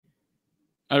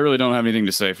I really don't have anything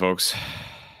to say, folks.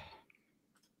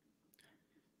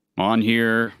 I'm on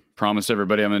here. Promised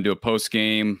everybody I'm going to do a post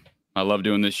game. I love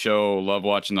doing this show. Love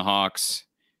watching the Hawks.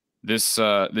 These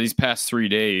past 3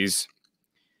 days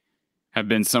have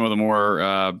been some of the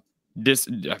more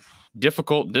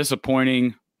difficult,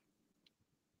 disappointing,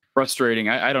 frustrating.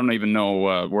 I don't even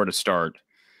know where to start.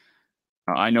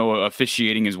 I know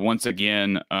officiating is once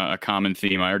again a common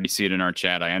theme. I already see it in our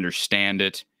chat. I understand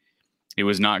it. It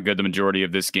was not good the majority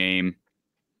of this game.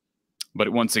 But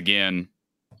once again,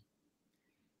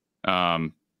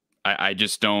 I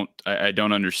just don't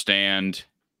understand.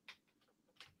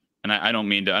 And I don't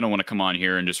want to come on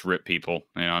here and just rip people.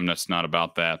 You know, I'm just not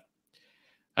about that.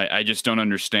 I just don't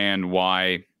understand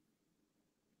why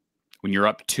when you're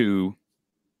up 2,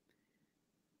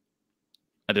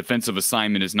 a defensive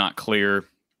assignment is not clear.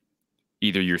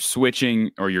 Either you're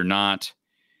switching or you're not.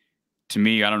 To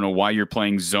me, I don't know why you're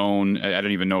playing zone. I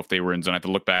don't even know if they were in zone. I have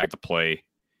to look back at the play.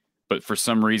 But for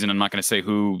some reason, I'm not going to say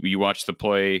who. You watch the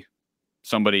play.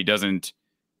 Somebody doesn't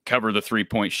cover the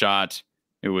 3-point shot.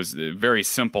 It was a very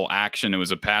simple action. It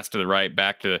was a pass to the right,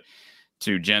 back to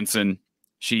Jensen.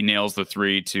 She nails the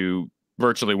 3 to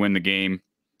virtually win the game.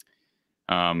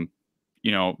 It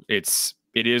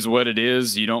is what it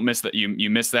is. You don't miss that. You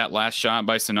miss that last shot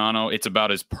by Czinano. It's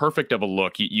about as perfect of a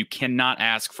look. You cannot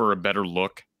ask for a better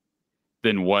look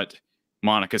than what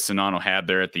Monika Czinano had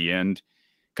there at the end.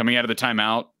 Coming out of the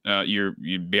timeout,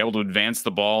 you'd be able to advance the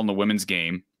ball in the women's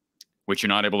game, which you're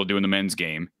not able to do in the men's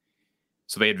game.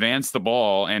 So they advance the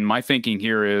ball, and my thinking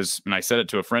here is, and I said it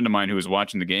to a friend of mine who was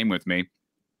watching the game with me,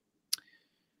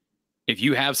 if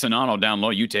you have Czinano down low,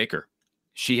 you take her.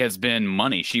 She has been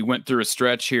money. She went through a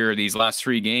stretch here these last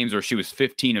 3 games where she was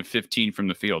 15 of 15 from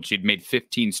the field. She'd made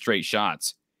 15 straight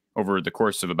shots over the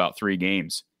course of about 3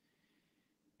 games.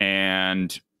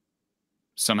 And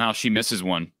somehow she misses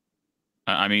one.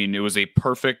 I mean, it was a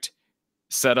perfect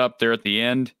setup there at the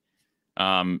end.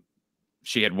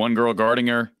 She had one girl guarding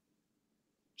her.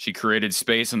 She created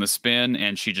space on the spin,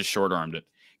 and she just short-armed it.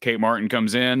 Kate Martin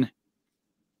comes in,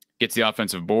 gets the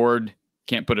offensive board,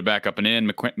 can't put it back up and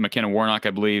in. McKenna Warnock,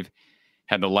 I believe,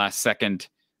 had the last-second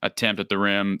attempt at the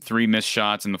rim. 3 missed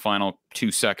shots in the final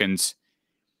 2 seconds.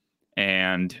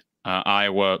 And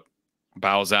Iowa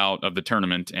bows out of the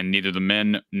tournament, and neither the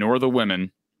men nor the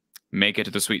women make it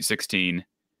to the Sweet 16.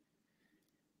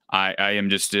 I am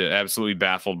just absolutely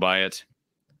baffled by it.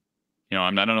 You know,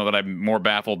 I don't know that I'm more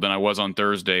baffled than I was on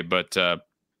Thursday, but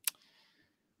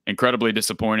incredibly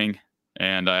disappointing.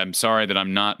 And I'm sorry that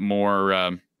I'm not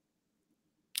more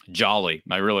jolly.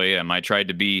 I really am. I tried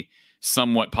to be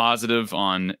somewhat positive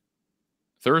on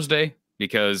Thursday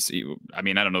because, I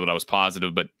mean, I don't know that I was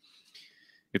positive, but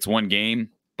it's one game.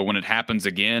 But when it happens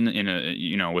again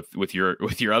in with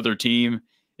your other team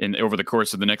and over the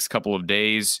course of the next couple of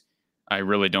days, I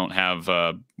really don't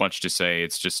have much to say.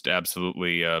 It's just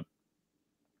absolutely, I don't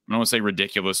want to say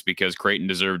ridiculous because Creighton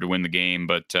deserved to win the game,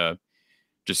 but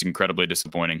just incredibly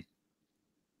disappointing.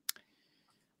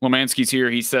 Lemansky's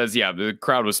here. He says, yeah, the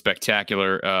crowd was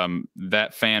spectacular.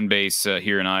 That fan base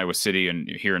here in Iowa City and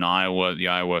here in Iowa, the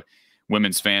Iowa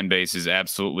women's fan base is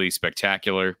absolutely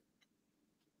spectacular.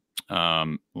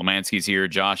 Lemansky's here.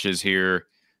 Josh is here.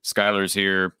 Skylar's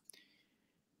here.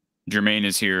 Jermaine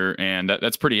is here. And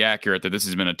that's pretty accurate that this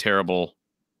has been a terrible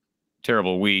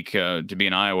week to be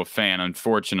an Iowa fan,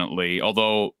 unfortunately,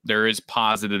 although there is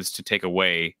positives to take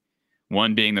away.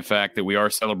 One being the fact that we are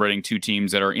celebrating 2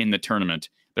 teams that are in the tournament.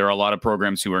 There are a lot of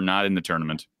programs who are not in the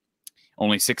tournament.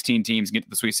 Only 16 teams get to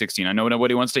the Sweet 16. I know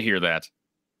nobody wants to hear that.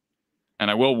 And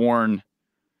I will warn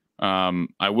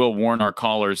our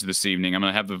callers this evening. I'm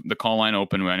going to have the call line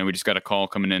open. I know we just got a call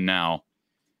coming in now.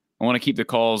 I want to keep the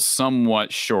calls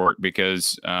somewhat short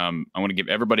because I want to give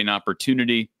everybody an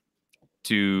opportunity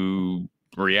to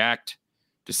react,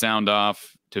 to sound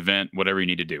off, to vent, whatever you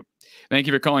need to do. Thank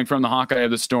you for calling from the Hawkeye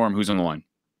of the Storm. Who's on the line?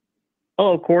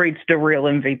 Oh, Corey, it's the real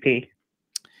MVP.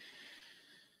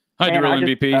 Hi, the real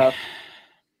MVP.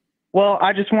 Well,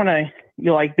 I just want to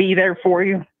be there for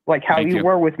you, like how you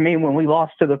were with me when we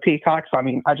lost to the Peacocks. I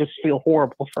mean, I just feel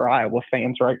horrible for Iowa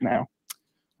fans right now.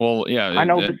 Well, yeah. I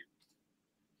know.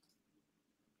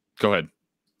 Go ahead.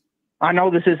 I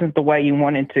know this isn't the way you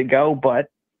wanted to go,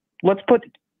 but let's put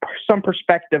some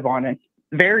perspective on it.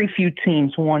 Very few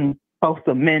teams won both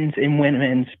the men's and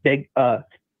women's big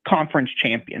conference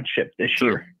championship this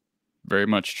year. Very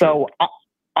much true. So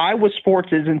Iowa sports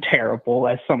isn't terrible,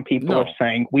 as some people are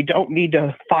saying. We don't need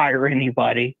to fire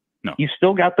anybody. No. You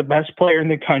still got the best player in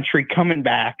the country coming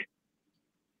back.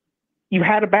 You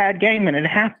had a bad game, and it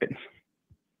happens.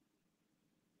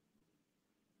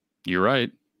 You're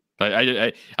right.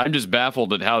 I'm just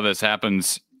baffled at how this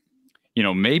happens.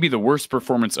 Maybe the worst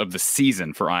performance of the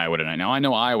season for Iowa tonight. Now, I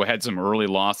know Iowa had some early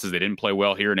losses. They didn't play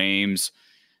well here in Ames.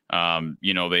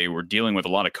 They were dealing with a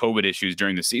lot of COVID issues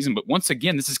during the season. But once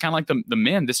again, this is kind of like the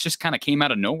men. This just kind of came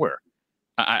out of nowhere.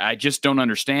 I just don't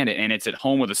understand it. And it's at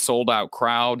home with a sold-out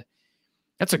crowd.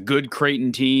 That's a good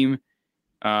Creighton team.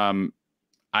 I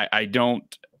don't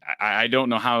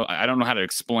know how to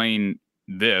explain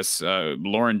this.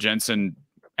 Lauren Jensen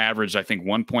averaged, I think,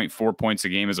 1.4 points a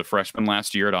game as a freshman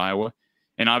last year at Iowa.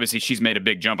 And obviously she's made a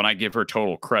big jump, and I give her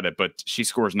total credit, but she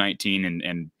scores 19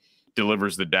 and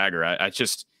delivers the dagger. I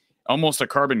just almost a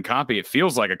carbon copy. It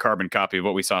feels like a carbon copy of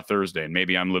what we saw Thursday, and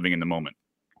maybe I'm living in the moment.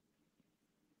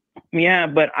 Yeah,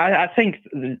 but I think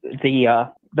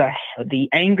the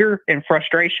anger and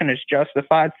frustration is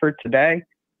justified for today.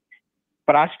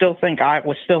 But I still think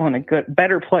Iowa's still in a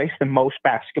better place than most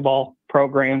basketball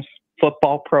programs,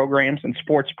 football programs, and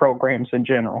sports programs in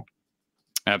general.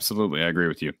 Absolutely. I agree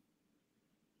with you.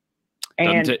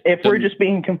 And if we're just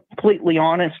being completely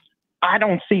honest, I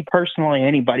don't see personally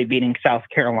anybody beating South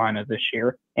Carolina this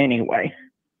year anyway.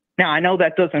 Now, I know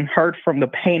that doesn't hurt from the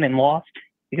pain and loss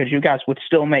because you guys would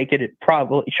still make it. It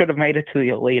probably should have made it to the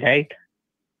Elite Eight.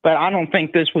 But I don't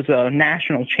think this was a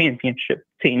national championship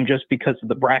team just because of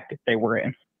the bracket they were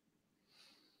in.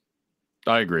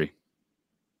 I agree.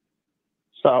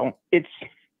 So it's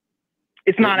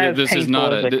not as this painful is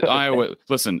not as it Iowa.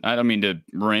 Listen, I don't mean to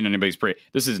rain anybody's parade.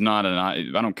 This is not I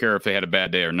don't care if they had a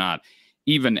bad day or not.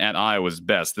 Even at Iowa's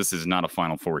best, this is not a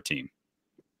Final Four team.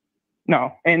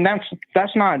 No, and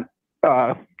that's not.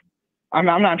 I'm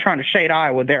not trying to shade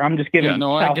Iowa there. I'm just giving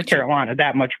South Carolina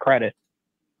that much credit.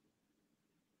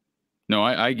 No,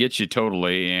 I get you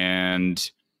totally. And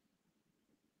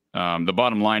the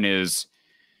bottom line is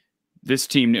this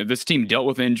team dealt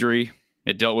with injury.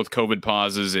 It dealt with COVID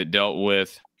pauses. It dealt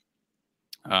with,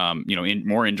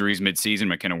 more injuries midseason.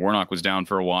 McKenna Warnock was down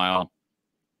for a while.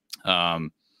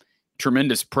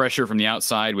 Tremendous pressure from the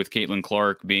outside with Caitlin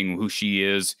Clark being who she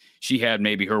is. She had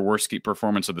maybe her worst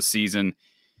performance of the season.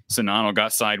 Czinano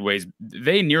got sideways.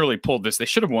 They nearly pulled this. They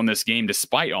should have won this game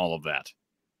despite all of that.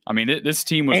 I mean, this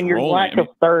team was rolling. And your lack of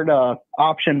third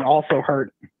option also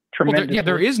hurt tremendously.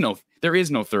 Well, there is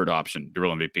no third option to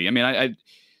real MVP. I mean,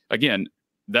 again,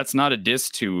 that's not a diss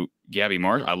to Gabby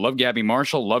Marshall. I love Gabby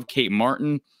Marshall, love Kate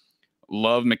Martin,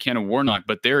 love McKenna Warnock,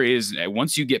 but there is,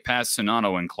 once you get past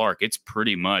Czinano and Clark, it's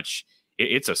pretty much,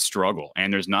 it's a struggle.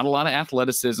 And there's not a lot of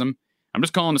athleticism. I'm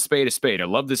just calling a spade a spade. I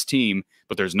love this team,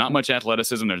 but there's not much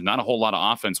athleticism. There's not a whole lot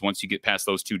of offense once you get past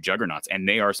those two juggernauts, and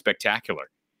they are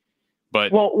spectacular.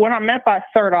 But what I meant by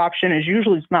third option is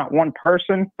usually it's not one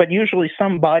person, but usually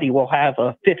somebody will have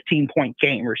a 15-point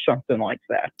game or something like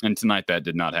that. And tonight that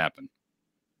did not happen.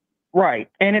 Right.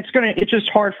 And it's just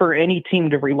hard for any team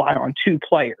to rely on two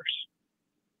players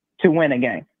to win a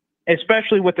game,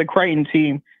 especially with the Creighton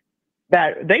team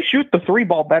that they shoot the three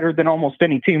ball better than almost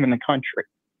any team in the country.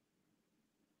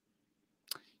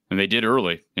 And they did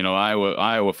early.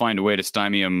 Iowa find a way to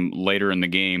stymie them later in the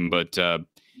game, but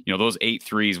those 8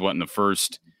 threes, in the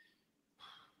first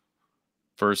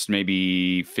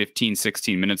maybe 15,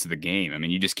 16 minutes of the game. I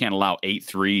mean, you just can't allow 8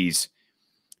 threes,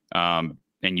 and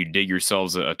you dig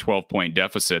yourselves a 12-point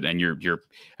deficit. And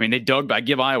I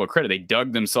give Iowa credit. They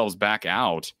dug themselves back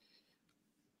out.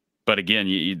 But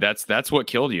again, that's what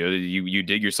killed you. You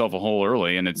dig yourself a hole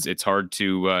early, and it's hard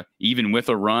to, even with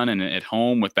a run and at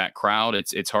home with that crowd,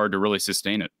 it's hard to really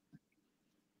sustain it.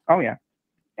 Oh, yeah.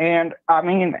 And I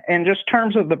mean, in just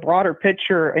terms of the broader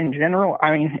picture in general,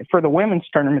 I mean, for the women's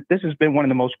tournament, this has been one of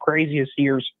the most craziest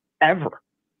years ever.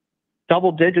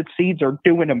 Double-digit seeds are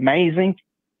doing amazing.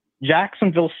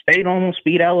 Jacksonville State almost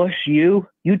beat LSU.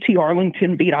 UT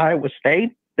Arlington beat Iowa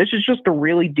State. This is just a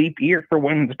really deep year for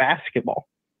women's basketball.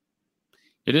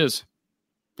 It is.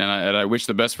 And I wish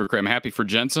the best for Creighton. I'm happy for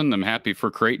Jensen. I'm happy for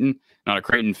Creighton. Not a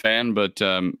Creighton fan, but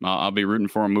I'll be rooting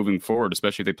for them moving forward,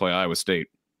 especially if they play Iowa State.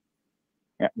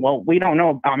 Yeah, well, we don't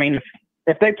know. I mean,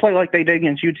 if they play like they did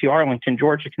against UT Arlington,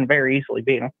 Georgia can very easily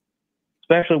beat them,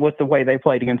 especially with the way they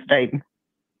played against Dayton.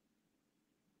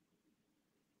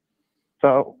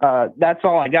 So that's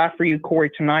all I got for you, Corey,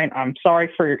 tonight. I'm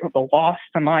sorry for the loss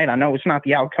tonight. I know it's not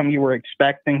the outcome you were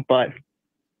expecting, but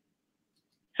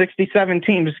 67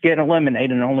 teams get eliminated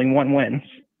and only one wins.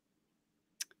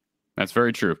 That's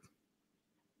very true.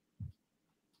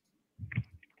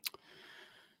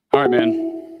 All right,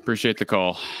 man. Appreciate the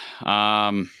call.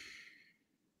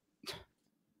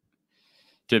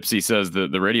 Tipsy says the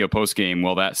radio post game,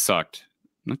 well, that sucked.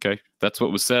 Okay. That's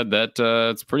what was said.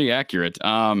 It's pretty accurate.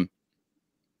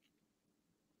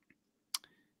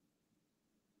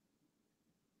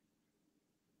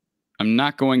 I'm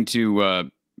not going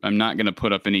to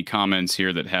put up any comments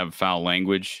here that have foul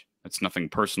language. That's nothing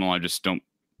personal. I'm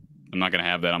not going to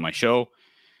have that on my show.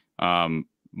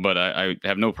 But I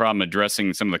have no problem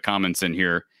addressing some of the comments in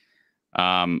here.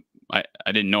 I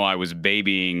didn't know I was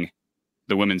babying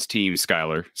the women's team,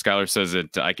 Skylar. Skylar says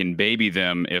that I can baby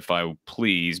them if I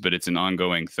please, but it's an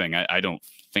ongoing thing. I don't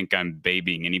think I'm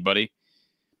babying anybody.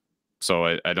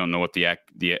 So I don't know what the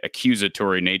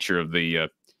accusatory nature of the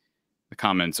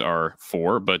comments are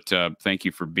for, but thank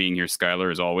you for being here,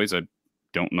 Skylar, as always. I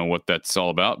don't know what that's all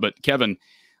about. But Kevin,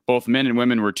 both men and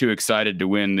women were too excited to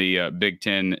win the Big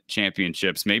Ten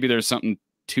championships. Maybe there's something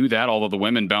to that, although the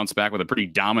women bounced back with a pretty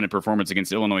dominant performance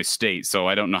against Illinois State. So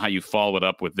I don't know how you follow it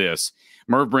up with this.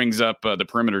 Merv brings up the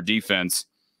perimeter defense.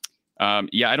 I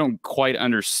don't quite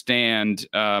understand.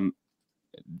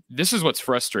 This is what's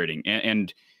frustrating.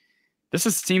 And this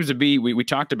seems to be, we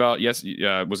talked about,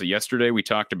 was it yesterday? We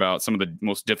talked about some of the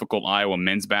most difficult Iowa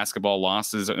men's basketball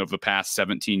losses of the past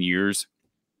 17 years.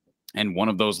 And one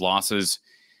of those losses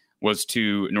was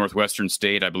to Northwestern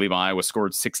State. I believe Iowa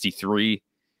scored 63.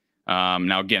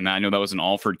 Now, again, I know that was an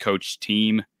Alford coach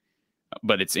team,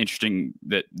 but it's interesting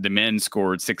that the men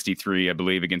scored 63, I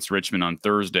believe, against Richmond on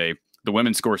Thursday. The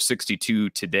women score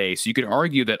 62 today. So you could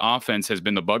argue that offense has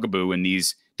been the bugaboo in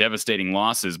these devastating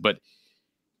losses, but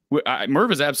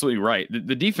Merv is absolutely right.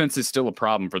 The defense is still a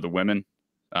problem for the women.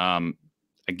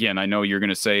 Again, I know you're going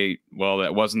to say, well,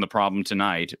 that wasn't the problem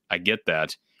tonight. I get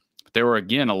that. But there were,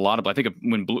 again, a lot of, I think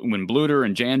when Bluter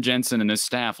and Jan Jensen and his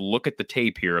staff look at the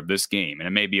tape here of this game, and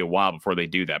it may be a while before they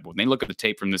do that, but when they look at the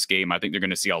tape from this game, I think they're going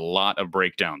to see a lot of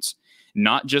breakdowns,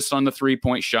 not just on the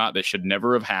three-point shot that should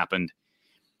never have happened,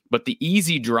 but the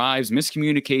easy drives,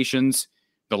 miscommunications,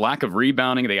 the lack of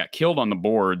rebounding. They got killed on the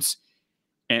boards.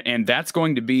 And that's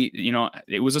going to be,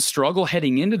 it was a struggle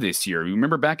heading into this year. You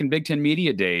remember back in Big Ten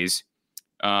media days,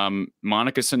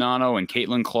 Monica Sinano and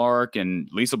Caitlin Clark and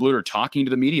Lisa Bluter talking to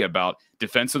the media about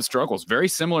defensive struggles, very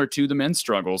similar to the men's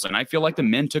struggles. And I feel like the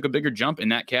men took a bigger jump in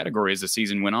that category as the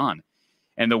season went on.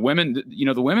 And the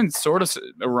women sort of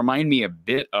remind me a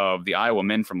bit of the Iowa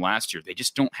men from last year. They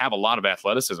just don't have a lot of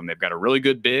athleticism. They've got a really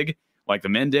good big, like the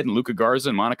men did, and Luca Garza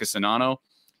and Monica Sinano.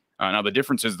 Now, the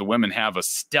difference is the women have a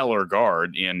stellar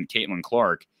guard in Caitlin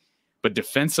Clark, but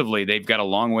defensively, they've got a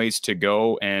long ways to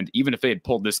go. And even if they had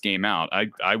pulled this game out,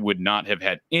 I would not have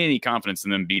had any confidence in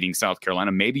them beating South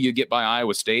Carolina. Maybe you get by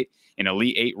Iowa State. An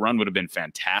Elite Eight run would have been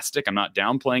fantastic. I'm not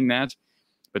downplaying that.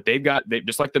 But they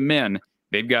just like the men,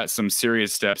 they've got some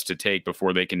serious steps to take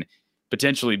before they can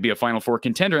potentially be a Final Four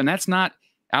contender. And that's not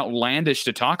outlandish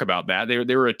to talk about that.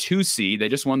 They were a 2 seed. They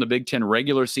just won the Big Ten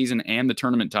regular season and the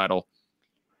tournament title.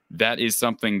 That is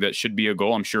something that should be a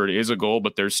goal. I'm sure it is a goal,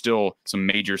 but there's still some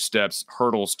major steps,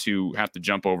 hurdles to have to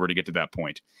jump over to get to that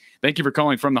point. Thank you for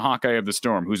calling from the Hawkeye of the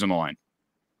Storm. Who's on the line?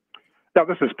 Yeah,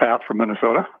 this is Pat from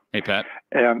Minnesota. Hey, Pat.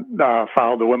 And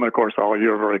followed the women, of course, all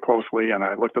year very closely. And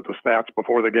I looked at the stats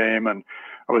before the game, and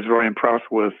I was very impressed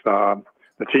with the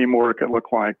teamwork it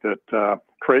looked like that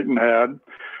Creighton had.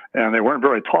 And they weren't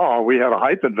very tall. We had a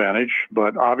height advantage,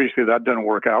 but obviously that didn't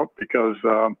work out because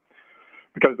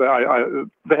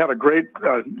they had a great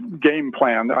game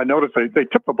plan. I noticed they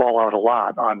took the ball out a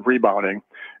lot on rebounding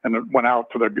and it went out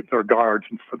to their guards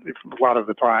for a lot of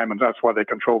the time, and that's why they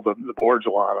controlled the boards a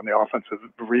lot on the offensive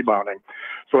rebounding.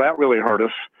 So that really hurt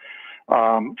us.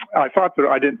 I thought that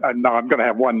I'm going to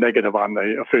have one negative on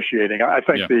the officiating. I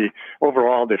think the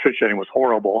officiating was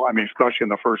horrible. I mean, especially in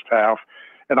the first half.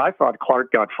 And I thought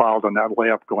Clark got fouled on that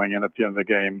layup going in at the end of the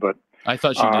game, but I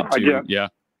thought she did too. Again,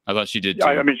 I thought she did too.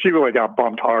 I mean, she really got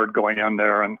bumped hard going in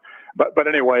there, but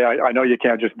anyway, I know you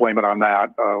can't just blame it on that.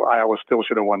 Iowa still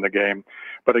should have won the game,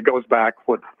 but it goes back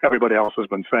what everybody else has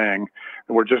been saying.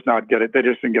 We're just not getting. They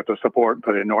just didn't get the support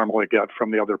that they normally get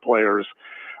from the other players,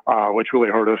 which really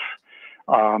hurt us.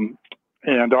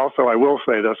 And also, I will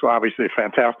say this: obviously, a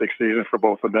fantastic season for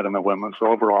both the men and the women. So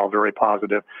overall, very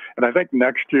positive. And I think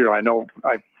next year, I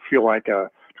feel like a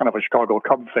kind of a Chicago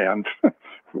Cub fan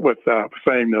with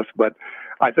saying this, but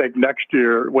I think next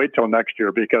year, wait till next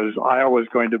year, because Iowa is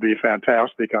going to be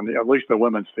fantastic on at least the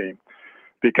women's team,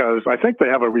 because I think they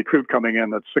have a recruit coming in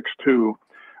that's 6'2".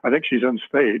 I think she's in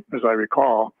state, as I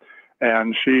recall,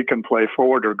 and she can play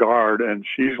forward or guard, and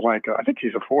she's like, I think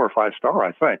she's a 4 or 5 star,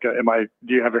 I think. Have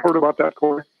you heard about that,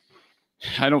 Corey?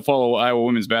 I don't follow Iowa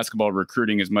women's basketball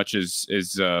recruiting as much as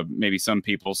maybe some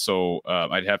people, so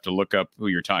I'd have to look up who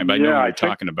you're talking about. I know who you're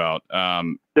talking about.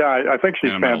 I think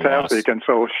she's fantastic, and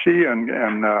so she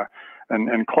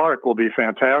and Clark will be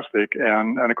fantastic,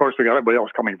 and of course we got everybody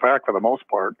else coming back for the most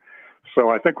part. So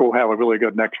I think we'll have a really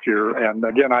good next year. And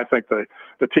again, I think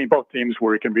both teams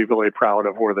where we can be really proud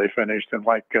of where they finished. And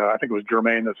like I think it was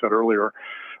Jermaine that said earlier,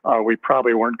 we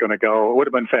probably weren't going to go. It would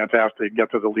have been fantastic to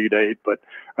get to the lead 8, but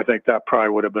I think that probably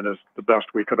would have been the best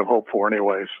we could have hoped for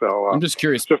anyway. So I'm just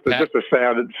curious. Just a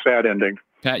sad ending.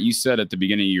 Pat, you said at the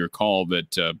beginning of your call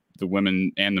that the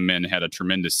women and the men had a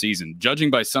tremendous season.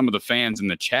 Judging by some of the fans in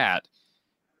the chat,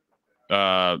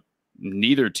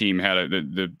 neither team had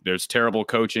there's terrible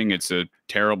coaching. It's a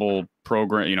terrible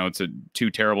program. You know, it's two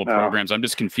terrible programs. I'm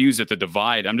just confused at the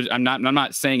divide. I'm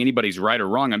not saying anybody's right or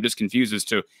wrong. I'm just confused as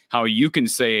to how you can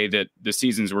say that the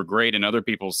seasons were great and other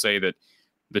people say that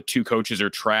the two coaches are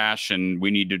trash and we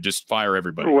need to just fire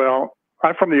everybody. Well,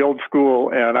 I'm from the old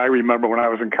school, and I remember when I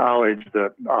was in college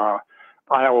that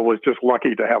Iowa was just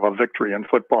lucky to have a victory in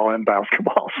football and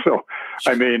basketball. So,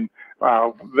 I mean,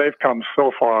 they've come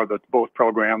so far, both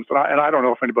programs. And I don't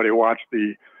know if anybody watched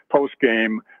the post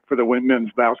game for the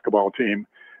women's basketball team,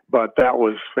 but that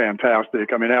was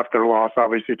fantastic. I mean, after their loss,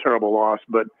 obviously terrible loss,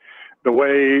 but the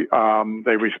way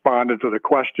they responded to the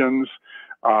questions,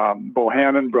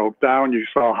 Bohannon broke down. You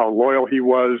saw how loyal he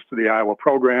was to the Iowa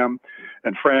program,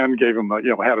 and Fran gave him,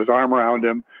 had his arm around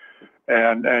him.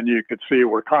 And you could see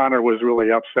where Connor was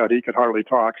really upset. He could hardly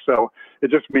talk. So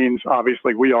it just means,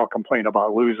 obviously, we all complain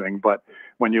about losing. But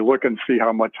when you look and see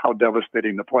how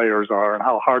devastating the players are and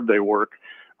how hard they work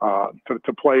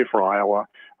to play for Iowa,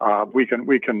 we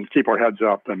can keep our heads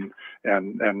up and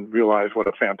realize what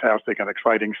a fantastic and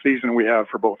exciting season we have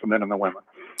for both the men and the women.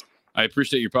 I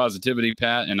appreciate your positivity,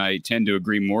 Pat, and I tend to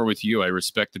agree more with you. I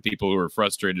respect the people who are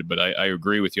frustrated, but I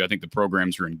agree with you. I think the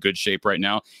programs are in good shape right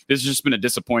now. This has just been a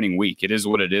disappointing week. It is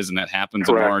what it is, and that happens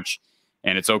in March,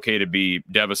 and it's okay to be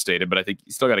devastated, but I think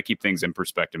you still got to keep things in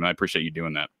perspective, and I appreciate you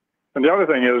doing that. And the other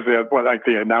thing is that, like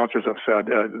the announcers have said,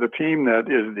 the team that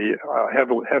is the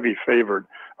heavy favored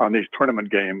on these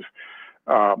tournament games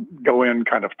go in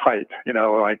kind of tight.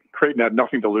 Like Creighton had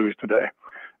nothing to lose today.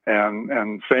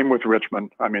 And same with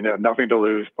Richmond. I mean, they had nothing to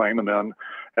lose playing the men,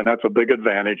 and that's a big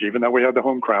advantage. Even though we had the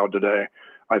home crowd today,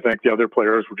 I think the other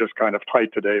players were just kind of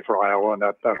tight today for Iowa, and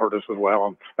that hurt us as well.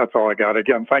 And that's all I got.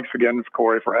 Again, thanks again,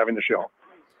 Corey, for having the show.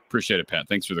 Appreciate it, Pat.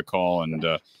 Thanks for the call. And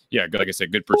like I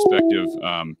said, good perspective.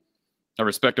 I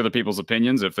respect other people's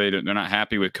opinions. If they're not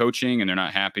happy with coaching and they're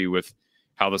not happy with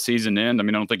how the season ends, I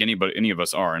mean, I don't think any of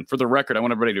us are. And for the record, I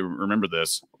want everybody to remember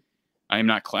this. I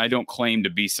don't claim to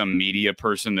be some media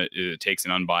person that takes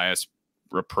an unbiased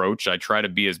approach. I try to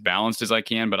be as balanced as I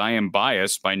can, but I am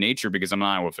biased by nature because I'm an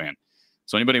Iowa fan.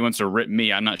 So anybody wants to rip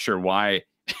me, I'm not sure why.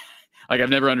 Like, I've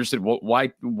never understood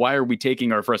why are we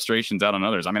taking our frustrations out on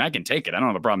others? I mean, I can take it. I don't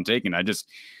have a problem taking it.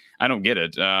 I don't get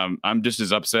it. I'm just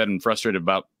as upset and frustrated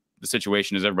about the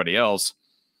situation as everybody else.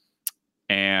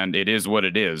 And it is what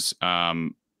it is.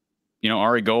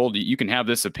 Ari Gold, you can have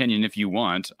this opinion if you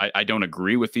want. I don't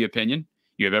agree with the opinion.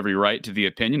 You have every right to the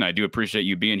opinion. I do appreciate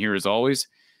you being here as always.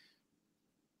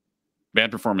 Bad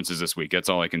performances this week. That's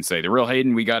all I can say. The Real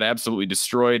Hayden, we got absolutely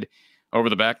destroyed over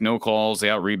the back. No calls.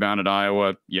 They out-rebounded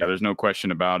Iowa. Yeah, there's no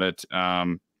question about it.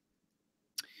 Hannah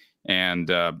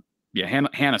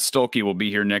Stolke will be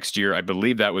here next year. I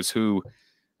believe that was who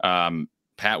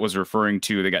Pat was referring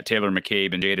to. They got Taylor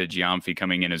McCabe and Jada Giamfi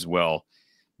coming in as well.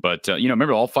 But,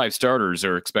 remember, all 5 starters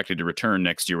are expected to return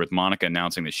next year with Monica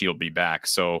announcing that she'll be back.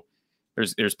 So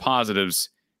there's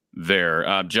positives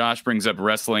there. Josh brings up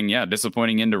wrestling. Yeah,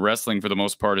 disappointing into wrestling for the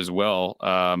most part as well.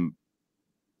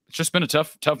 It's just been a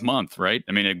tough month, right?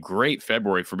 I mean, a great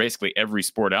February for basically every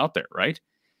sport out there, right?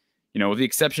 With the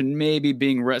exception maybe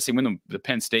being wrestling when the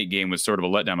Penn State game was sort of a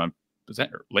letdown. Was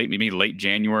that late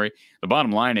January? The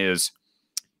bottom line is,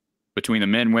 between the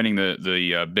men winning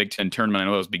the Big Ten tournament, I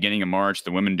know it was beginning of March,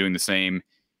 the women doing the same,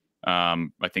 I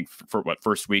think for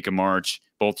first week of March,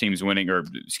 both teams winning,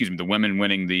 the women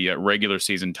winning the regular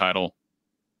season title.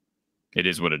 It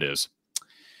is what it is.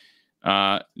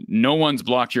 No one's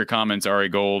blocked your comments, Ari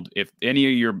Gold. If any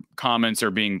of your comments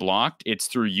are being blocked, it's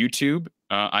through YouTube.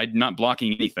 I'm not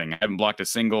blocking anything. I haven't blocked a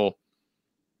single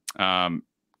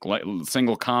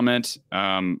comment.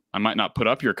 I might not put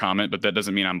up your comment, but that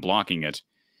doesn't mean I'm blocking it.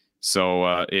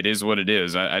 So it is what it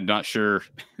is. I'm not sure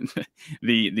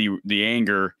the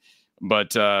anger,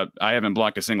 but I haven't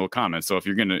blocked a single comment. So if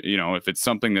you're gonna, if it's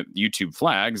something that YouTube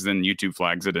flags, then YouTube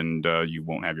flags it, and you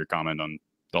won't have your comment on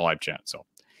the live chat. So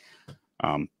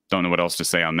don't know what else to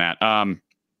say on that.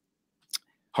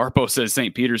 Harpo says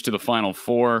St. Peter's to the Final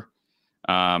Four.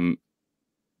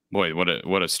 Boy,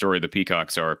 what a story the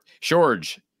Peacocks are.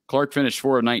 George Clark finished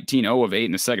 4 of 19, 0 of 8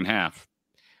 in the second half.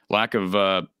 Lack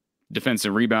of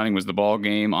defensive rebounding was the ball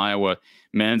game. Iowa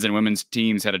men's and women's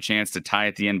teams had a chance to tie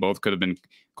at the end. Both could have been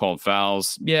called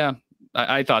fouls. Yeah,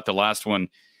 I thought the last one,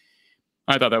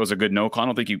 I thought that was a good no call. I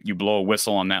don't think you blow a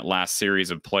whistle on that last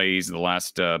series of plays, the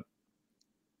last,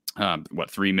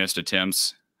 3 missed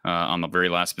attempts on the very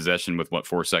last possession with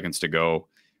 4 seconds to go.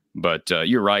 But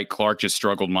you're right. Clark just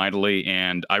struggled mightily,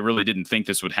 and I really didn't think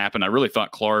this would happen. I really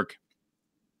thought Clark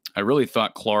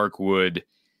would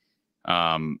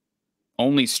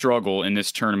only struggle in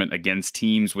this tournament against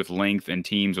teams with length and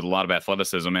teams with a lot of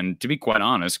athleticism. And to be quite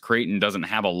honest, Creighton doesn't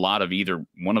have a lot of either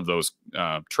one of those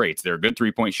traits. They're a good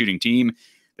 3-point shooting team.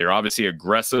 They're obviously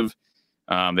aggressive.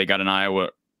 They got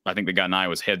I think they got in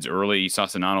Iowa's heads early. You saw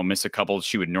Czinano miss a couple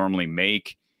she would normally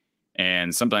make.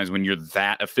 And sometimes when you're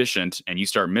that efficient and you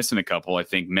start missing a couple, I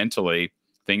think mentally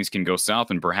things can go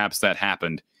south, and perhaps that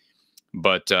happened.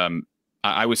 But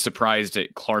I was surprised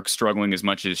at Clark struggling as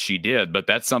much as she did, but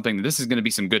that's something. This is going to be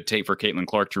some good tape for Caitlin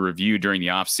Clark to review during the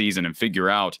offseason and figure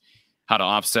out how to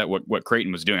offset what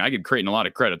Creighton was doing. I give Creighton a lot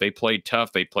of credit. They played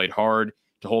tough. They played hard.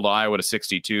 To hold Iowa to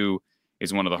 62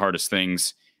 is one of the hardest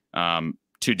things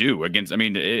to do against. I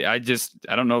mean, I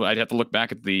don't know. I'd have to look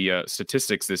back at the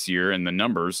statistics this year and the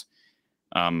numbers.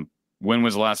 When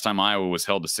was the last time Iowa was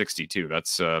held to 62?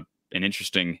 That's an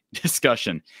interesting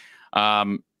discussion.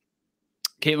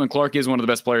 Caitlin Clark is one of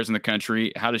the best players in the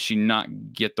country. How does she not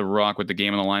get the rock with the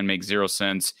game on the line? Makes zero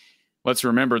sense. Let's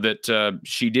remember that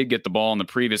she did get the ball in the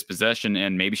previous possession,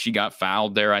 and maybe she got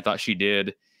fouled there. I thought she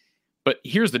did. But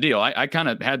here's the deal. I kind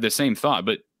of had the same thought,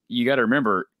 but you got to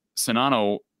remember,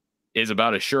 Czinano is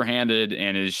about as sure-handed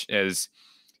and as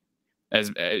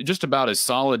just about as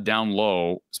solid down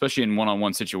low, especially in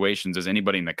one-on-one situations, as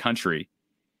anybody in the country.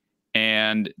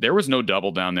 And there was no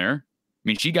double down there. I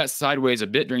mean, she got sideways a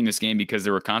bit during this game because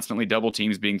there were constantly double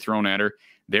teams being thrown at her.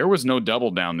 There was no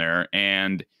double down there,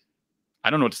 and I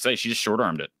don't know what to say. She just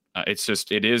short-armed it.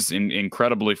 It is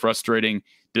incredibly frustrating,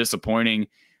 disappointing,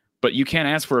 but you can't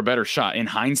ask for a better shot. In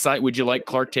hindsight, would you like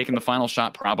Clark taking the final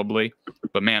shot? Probably.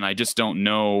 But, man, I just don't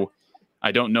know.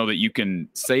 I don't know that you can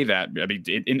say that. I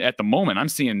mean, at the moment, I'm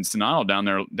seeing Czinano down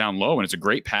there, down low, and it's a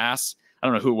great pass. I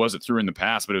don't know who it was that threw in the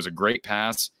pass, but it was a great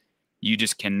pass. You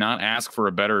just cannot ask for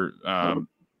a better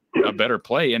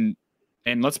play. And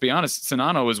let's be honest,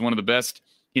 Czinano is one of the best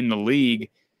in the league,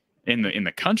 in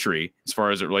the country, as far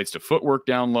as it relates to footwork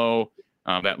down low,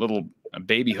 that little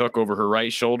baby hook over her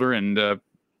right shoulder. And I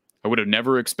would have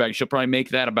never expected. She'll probably make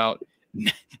that about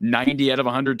 90 out of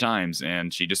 100 times,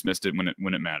 and she just missed it when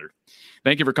it mattered.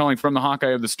 Thank you for calling from the Hawkeye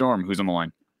of the Storm. Who's on the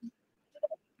line?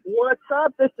 What's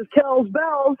up? This is Kels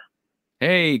Bells.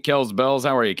 Hey, Kels Bells.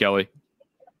 How are you, Kelly?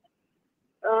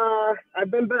 I've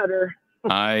been better.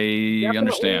 I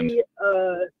understand.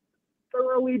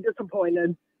 Thoroughly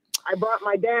disappointed. I brought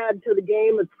my dad to the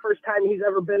game. It's the first time he's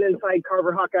ever been inside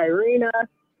Carver Hawkeye Arena.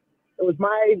 It was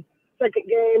my second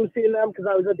game seeing them because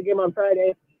I was at the game on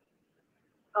Friday.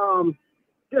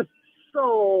 Just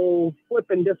so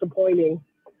flippin' disappointing.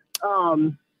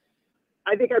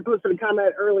 I think I posted a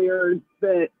comment earlier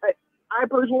that I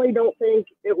personally don't think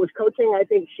it was coaching. I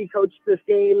think she coached this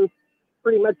game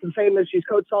pretty much the same as she's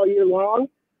coached all year long.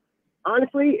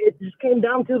 Honestly, it just came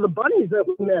down to the bunnies that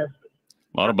we missed.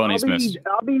 A lot of bunnies missed.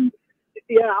 I'll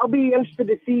be interested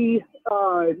to see,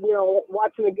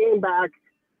 watching the game back,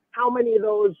 how many of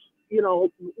those,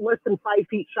 less than 5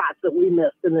 feet shots that we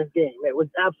missed in this game. It was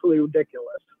absolutely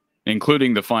ridiculous.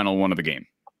 Including the final one of the game.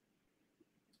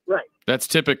 Right. That's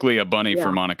typically a bunny for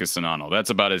Monika Czinano. That's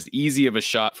about as easy of a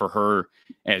shot for her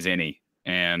as any.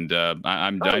 And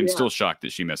I'm still shocked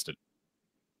that she missed it.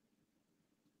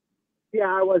 Yeah,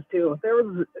 I was too. There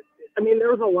was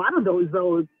a lot of those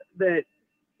though that,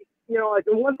 like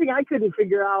the one thing I couldn't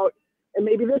figure out, and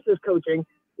maybe this is coaching,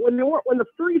 when the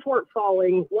threes weren't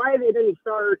falling, why they didn't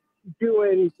start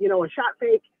doing, a shot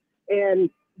fake and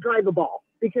drive the ball,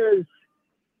 because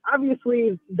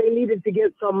obviously they needed to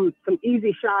get some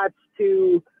easy shots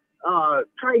to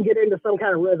try and get into some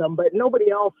kind of rhythm, but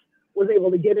nobody else was able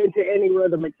to get into any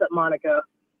rhythm except Monika.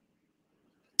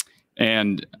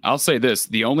 And I'll say this,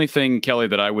 the only thing, Kelly,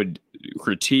 that I would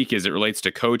critique as it relates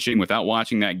to coaching without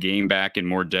watching that game back in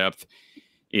more depth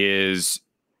is,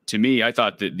 to me, I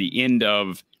thought that the end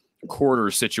of quarter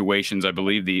situations, I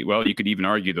believe you could even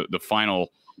argue the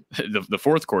final, the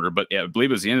fourth quarter, but I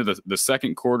believe it was the end of the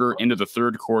second quarter, into the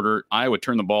third quarter, Iowa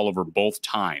turned the ball over both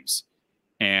times.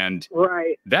 And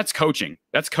that's coaching.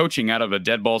 That's coaching out of a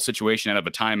dead ball situation, out of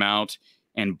a timeout.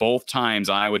 And both times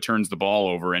Iowa turns the ball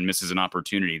over and misses an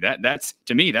opportunity. That's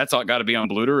to me, that's all got to be on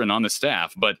Bluder and on the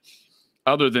staff. But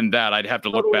other than that, I'd have to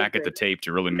look back at the tape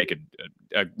to really make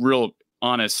a real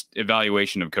honest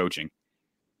evaluation of coaching.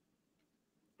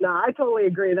 No, I totally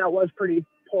agree. That was pretty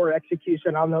poor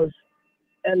execution on those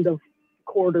end of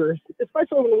quarters,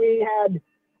 especially when we had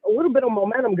a little bit of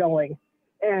momentum going,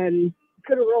 and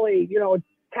could have really,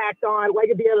 tacked on like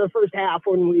at the end of the first half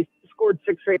when we scored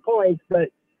 6 straight points. But,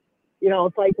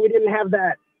 it's like we didn't have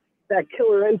that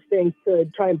killer instinct to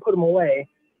try and put them away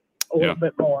a little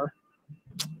bit more.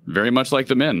 Very much like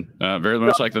the men. Very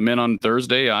much like the men on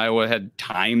Thursday. Iowa had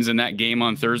times in that game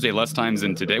on Thursday, less times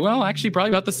than today. Well, actually,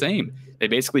 probably about the same. They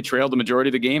basically trailed the majority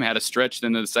of the game, had a stretch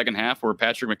into the second half where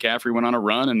Patrick McCaffrey went on a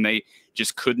run, and they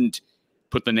just couldn't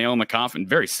put the nail in the coffin.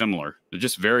 Very similar. They're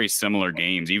just very similar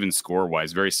games, even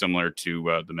score-wise, very similar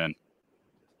to the men.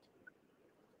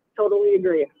 Totally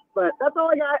agree. But that's all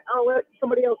I got. I'll let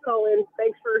somebody else call in.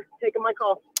 Thanks for taking my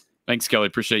call. Thanks, Kelly.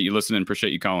 Appreciate you listening.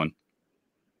 Appreciate you calling.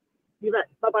 You bet.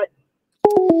 Bye-bye.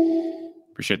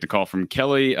 Appreciate the call from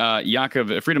Kelly.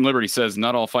 Yakov, Freedom Liberty says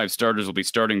not all 5 starters will be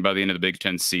starting by the end of the Big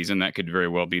Ten season. That could very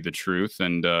well be the truth.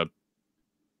 And,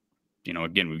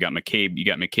 again, we've got McCabe. You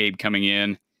got McCabe coming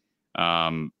in.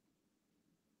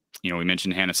 We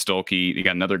mentioned Hannah Stolke. You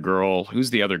got another girl. Who's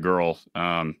the other girl?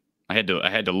 I had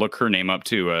to look her name up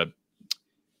too. I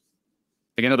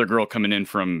think another girl coming in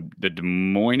from the Des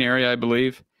Moines area, I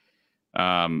believe.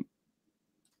 I'm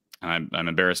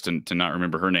embarrassed to not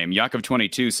remember her name.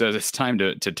 Yakov22 says it's time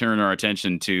to turn our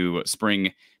attention to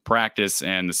spring practice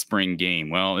and the spring game.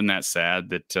 Well, isn't that sad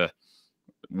that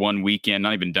one weekend,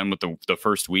 not even done with the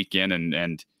first weekend,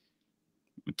 and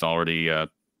it's already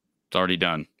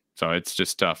done. So it's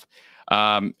just tough.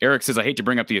 Eric says, I hate to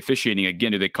bring up the officiating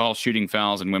again. Do they call shooting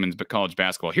fouls in women's college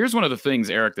basketball? Here's one of the things,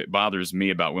 Eric, that bothers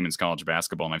me about women's college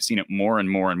basketball, and I've seen it more and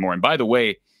more and more. And by the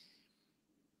way,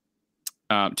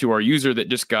 to our user that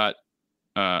just got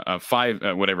a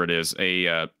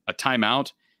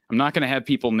timeout, I'm not going to have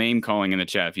people name calling in the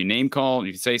chat. If you name call, if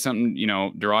you say something,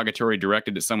 derogatory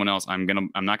directed to someone else, I'm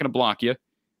not going to block you.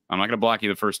 I'm not going to block you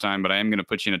the first time, but I am going to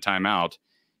put you in a timeout.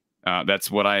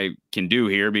 That's what I can do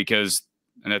here because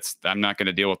I'm not going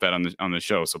to deal with that on the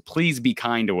show. So please be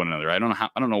kind to one another. I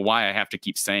don't know why I have to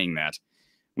keep saying that.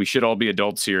 We should all be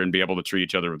adults here and be able to treat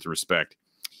each other with respect.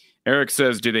 Eric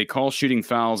says, do they call shooting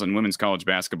fouls in women's college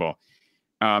basketball?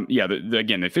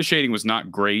 Again, the officiating was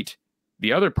not great.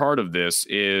 The other part of this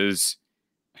is,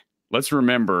 let's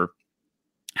remember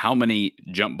how many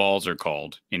jump balls are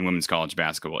called in women's college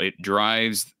basketball. It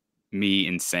drives me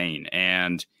insane.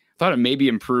 And I thought it maybe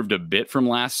improved a bit from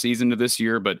last season to this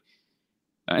year, but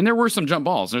and there were some jump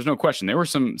balls. There's no question. There were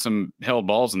some held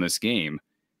balls in this game,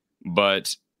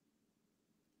 but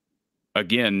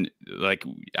again, like,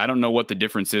 I don't know what the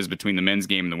difference is between the men's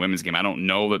game and the women's game. I don't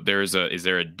know that is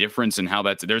there a difference in how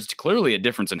there's clearly a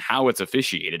difference in how it's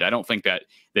officiated. I don't think that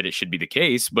it should be the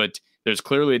case, but there's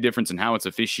clearly a difference in how it's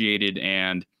officiated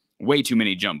and way too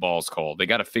many jump balls called. They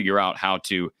got to figure out how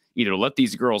to either let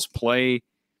these girls play.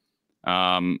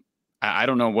 I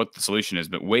don't know what the solution is,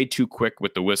 but way too quick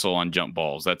with the whistle on jump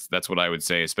balls. That's what I would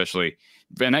say, especially,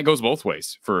 and that goes both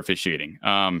ways for officiating.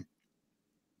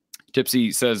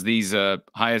 Tipsy says these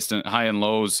high and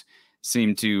lows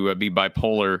seem to be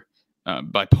bipolar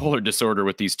disorder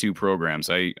with these two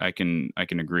programs. I can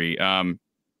agree.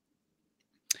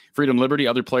 Freedom Liberty,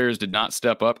 other players did not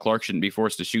step up. Clark shouldn't be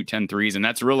forced to shoot 10 threes, and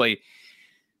that's really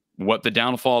what the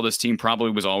downfall of this team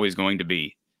probably was always going to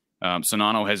be.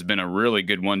 Sonano has been a really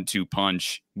good 1-2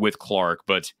 punch with Clark,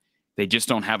 but they just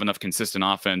don't have enough consistent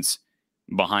offense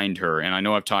behind her. And I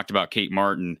know I've talked about Kate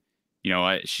Martin.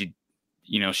 She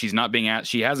hasn't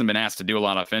been asked to do a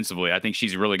lot offensively. I think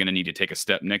she's really going to need to take a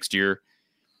step next year.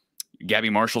 Gabby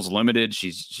Marshall's limited.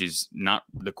 She's not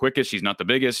the quickest. She's not the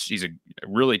biggest. She's a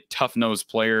really tough-nosed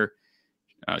player.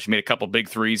 She made a couple big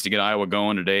threes to get Iowa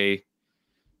going today.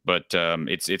 But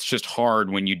it's just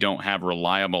hard when you don't have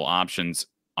reliable options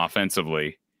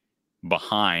offensively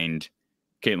behind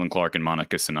Caitlin Clark and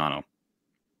Monica Sonano.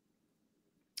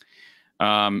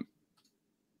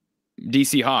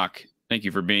 DC Hawk, thank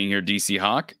you for being here, DC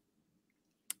Hawk.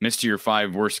 Missed your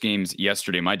 5 worst games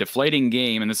yesterday. My deflating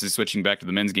game, and this is switching back to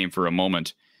the men's game for a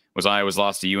moment, was Iowa's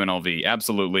loss to UNLV.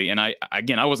 Absolutely. And I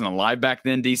wasn't alive back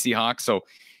then, DC Hawk. So,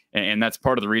 and that's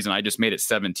part of the reason I just made it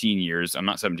 17 years. I'm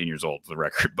not 17 years old for the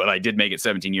record, but I did make it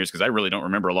 17 years because I really don't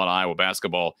remember a lot of Iowa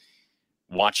basketball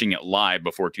watching it live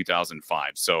before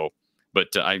 2005. So, but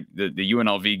the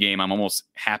UNLV game, I'm almost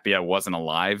happy I wasn't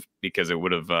alive because it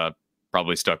would have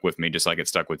probably stuck with me just like it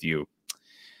stuck with you.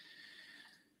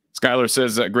 Skylar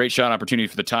says, great shot opportunity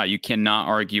for the tie. You cannot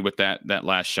argue with that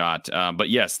last shot. But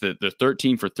yes, the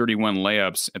 13 for 31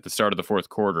 layups at the start of the fourth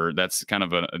quarter, that's kind of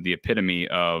the epitome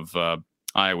of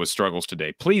Iowa's struggles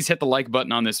today. Please hit the like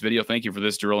button on this video. Thank you for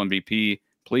this, Drill MVP.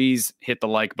 Please hit the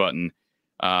like button.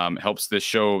 Helps this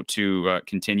show to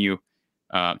continue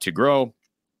to grow.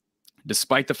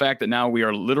 despite the fact that now we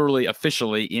are literally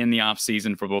officially in the off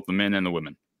season for both the men and the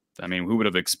women. I mean, who would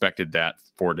have expected that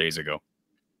 4 days ago?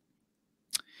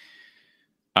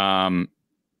 Ron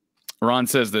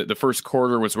says that the first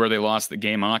quarter was where they lost the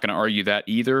game. I'm not going to argue that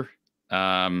either.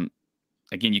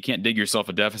 Again, you can't dig yourself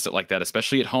a deficit like that,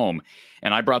 especially at home.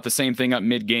 And I brought the same thing up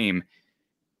mid-game.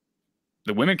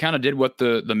 The women kind of did what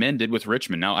the men did with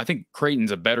Richmond. Now, I think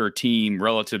Creighton's a better team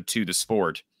relative to the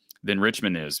sport than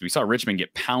Richmond is. We saw Richmond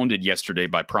get pounded yesterday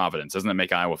by Providence. Doesn't that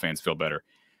make Iowa fans feel better?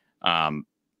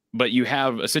 But you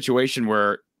have a situation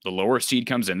where the lower seed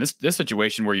comes in. This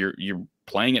situation where you're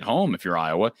playing at home, if you're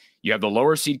Iowa, you have the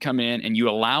lower seed come in and you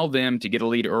allow them to get a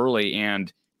lead early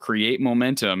and create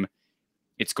momentum.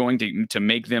 It's going to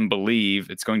make them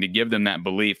believe, it's going to give them that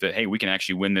belief that, hey, we can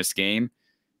actually win this game.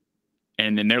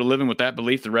 And then they're living with that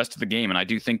belief the rest of the game. And I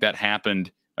do think that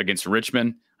happened against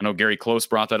Richmond. I know Gary Close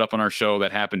brought that up on our show.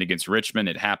 That happened against Richmond.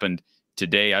 It happened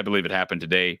today. I believe it happened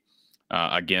today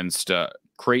against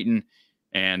Creighton.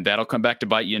 And that'll come back to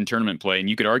bite you in tournament play. And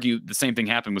you could argue the same thing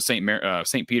happened with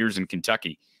St. Peter's in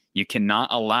Kentucky. You cannot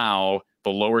allow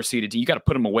the lower seeded team. You got to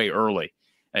put them away early.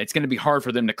 It's going to be hard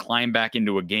for them to climb back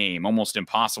into a game, almost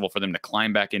impossible for them to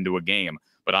climb back into a game.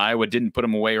 But Iowa didn't put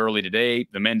them away early today.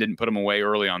 The men didn't put them away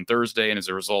early on Thursday. And as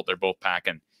a result, they're both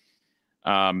packing.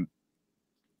 Thank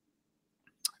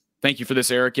you for this,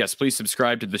 Eric. Yes, please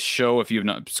subscribe to the show if you have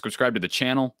not subscribed to the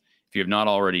channel. If you have not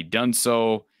already done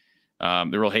so.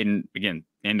 The Real Hayden, again,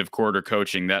 end of quarter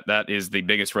coaching. That is the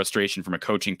biggest frustration from a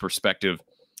coaching perspective.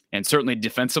 And certainly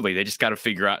defensively, they just got to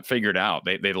figure it out.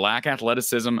 They lack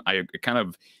athleticism. I kind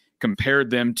of compared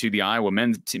them to the Iowa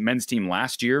men's team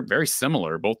last year. Very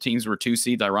similar. Both teams were 2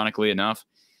 seeds, ironically enough.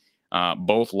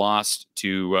 Both lost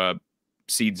to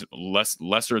seeds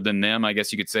lesser than them, I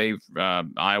guess you could say.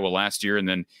 Iowa last year, and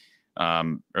then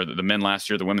or the men last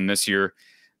year, the women this year.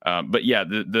 But yeah,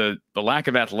 the lack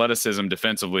of athleticism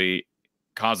defensively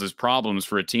causes problems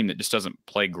for a team that just doesn't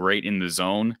play great in the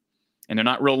zone, and they're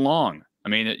not real long. I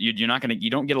mean, you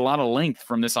don't get a lot of length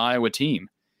from this Iowa team,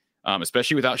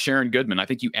 especially without Sharon Goodman. I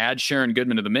think you add Sharon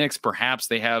Goodman to the mix, perhaps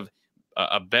they have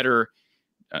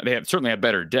certainly have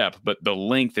better depth, but the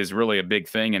length is really a big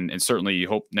thing. And certainly you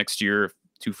hope next year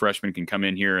 2 freshmen can come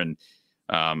in here and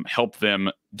help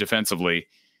them defensively.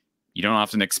 You don't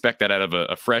often expect that out of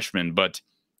a freshman, but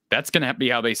that's going to be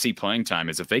how they see playing time,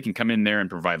 is if they can come in there and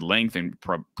provide length and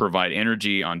provide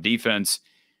energy on defense.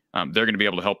 They're going to be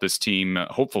able to help this team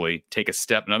hopefully take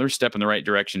another step in the right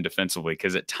direction defensively,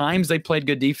 because at times they played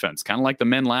good defense, kind of like the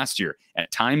men last year.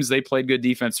 At times they played good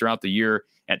defense throughout the year.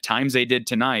 At times they did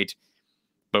tonight.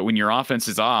 But when your offense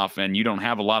is off and you don't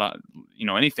have a lot of,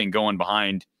 anything going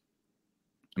behind,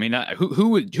 I mean, who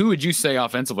would you say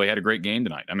offensively had a great game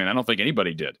tonight? I mean, I don't think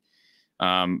anybody did.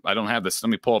 I don't have this. Let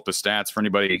me pull up the stats for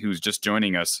anybody who's just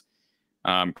joining us.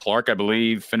 Clark, I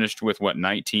believe, finished with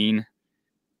 19.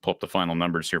 Pull up the final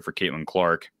numbers here for Caitlin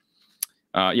Clark.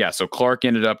 So Clark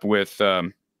ended up with,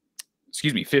 15.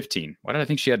 Why did I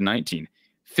think she had 19?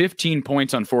 15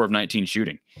 points on 4 of 19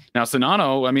 shooting. Now,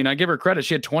 Czinano, I mean, I give her credit.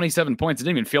 She had 27 points. It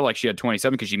didn't even feel like she had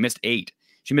 27 because she missed 8.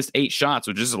 She missed 8 shots,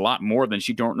 which is a lot more than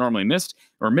she normally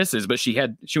misses, but she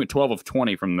went 12 of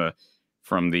 20 from the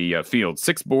field.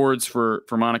 6 boards for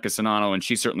Monika Czinano, and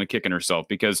she's certainly kicking herself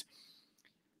because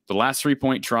the last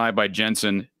 3-point try by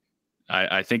Jensen,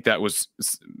 I think that was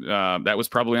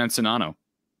probably on Czinano.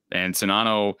 And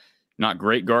Czinano, not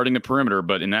great guarding the perimeter,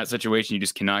 but in that situation, you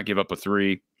just cannot give up a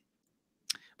 3.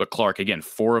 But Clark, again,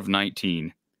 4 of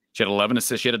 19. She had 11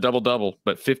 assists. She had a double-double,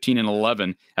 but 15 and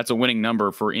 11. That's a winning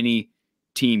number for any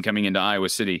team coming into Iowa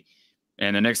City.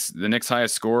 And the next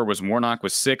highest score was Warnock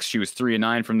with 6. She was 3 of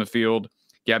 9 from the field.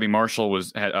 Gabby Marshall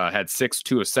had 6,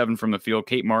 2 of 7 from the field.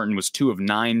 Kate Martin was 2 of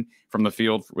 9 from the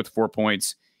field with 4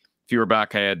 points.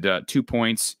 Feuerbach had 2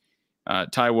 points.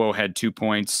 Taiwo had 2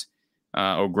 points.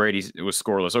 O'Grady was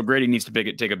scoreless. O'Grady needs to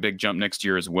take a big jump next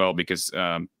year as well, because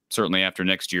certainly after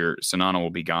next year, Czinano will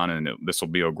be gone, and this will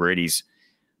be O'Grady's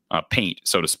paint,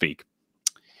 so to speak.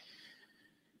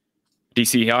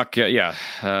 DC Hawk,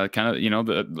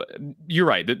 you're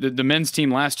right. The men's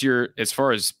team last year, as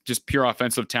far as just pure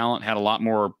offensive talent, had a lot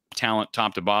more talent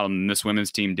top to bottom than this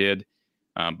women's team did.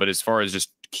 But as far as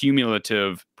just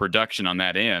cumulative production on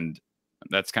that end,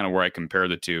 that's kind of where I compare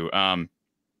the two.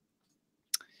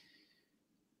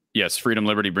 Yes, Freedom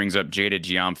Liberty brings up Jada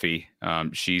Giamfi.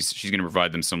 She's going to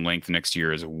provide them some length next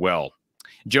year as well.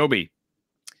 Joby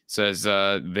says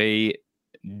they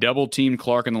double-teamed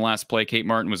Clark in the last play. Kate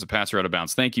Martin was a passer out of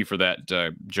bounds. Thank you for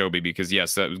that, Joby, because,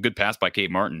 yes, that was a good pass by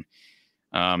Kate Martin.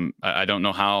 I don't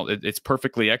know how it's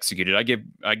perfectly executed. I give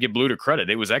Bluter credit.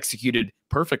 It was executed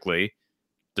perfectly.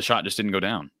 The shot just didn't go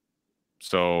down.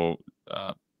 So,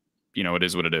 it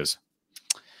is what it is.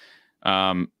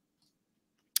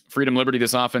 Freedom Liberty,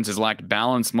 this offense has lacked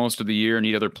balance most of the year.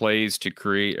 Need other players to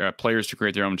create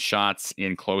their own shots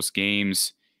in close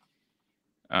games.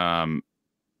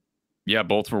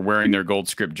 Both were wearing their gold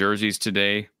script jerseys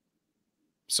today.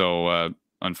 So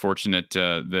unfortunate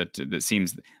that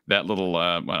seems that little,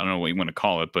 I don't know what you want to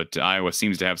call it, but Iowa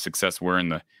seems to have success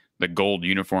wearing the gold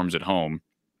uniforms at home.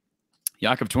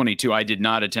 Yakov 22, I did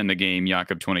not attend the game,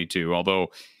 Yakov 22,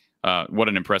 although what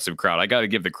an impressive crowd. I got to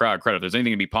give the crowd credit. If there's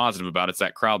anything to be positive about, it's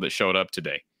that crowd that showed up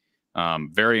today.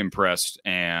 Very impressed,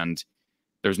 and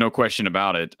there's no question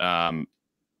about it.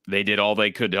 They did all they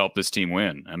could to help this team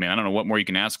win. I mean, I don't know what more you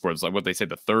can ask for. It's like what they say,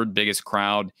 the third biggest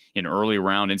crowd in early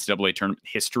round NCAA tournament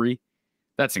history.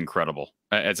 That's incredible.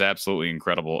 It's absolutely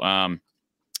incredible.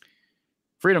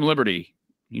 Freedom Liberty.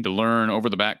 Need to learn over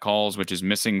the back calls, which is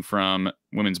missing from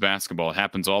women's basketball. It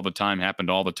happens all the time, happened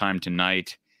all the time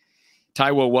tonight.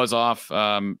 Taiwo was off.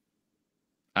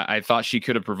 I thought she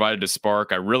could have provided a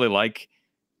spark. I really like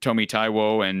Tomi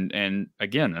Taiwo, and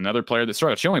again, another player that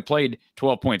struggled. She only played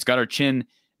 12 points, got her chin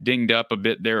dinged up a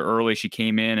bit there early. She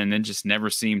came in and then just never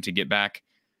seemed to get back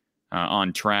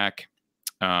on track.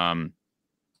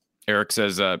 Eric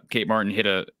says Kate Martin hit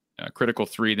a critical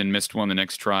three, then missed one the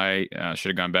next try. Should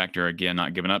have gone back to her again,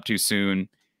 not giving up too soon.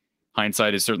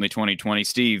 Hindsight is certainly 20/20.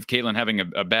 Steve, Caitlin having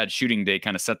a bad shooting day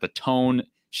kind of set the tone.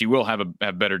 She will have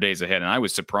better days ahead. And I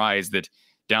was surprised that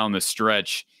down the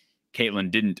stretch, Caitlin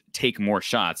didn't take more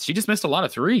shots. She just missed a lot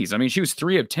of threes. I mean, she was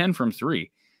 3 of 10 from 3.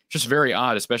 Just very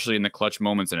odd, especially in the clutch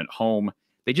moments and at home.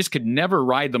 They just could never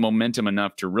ride the momentum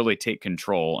enough to really take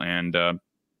control. And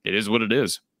it is what it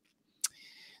is.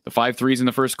 The 5 threes in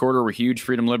the first quarter were huge.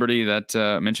 Freedom Liberty, that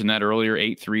mentioned that earlier.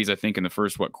 8 threes, I think, in the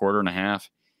first, quarter and a half.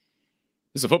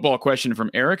 This is a football question from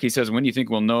Eric. He says, when do you think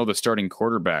we'll know the starting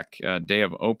quarterback? Day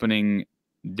of opening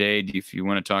day, if you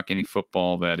want to talk any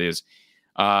football, that is.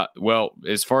 Well,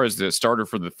 as far as the starter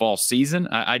for the fall season,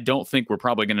 I don't think we're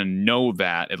probably going to know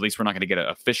that. At least we're not going to get an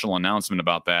official announcement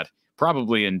about that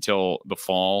probably until the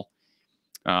fall.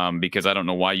 Because I don't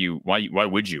know why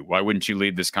wouldn't you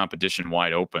leave this competition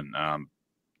wide open? And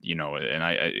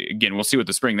again, we'll see what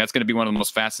the spring. That's going to be one of the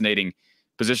most fascinating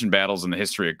position battles in the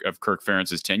history of Kirk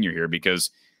Ferentz's tenure here, because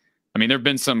I mean, there have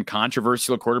been some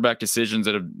controversial quarterback decisions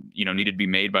that have, needed to be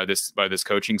made by this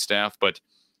coaching staff, but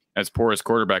as poor as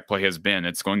quarterback play has been,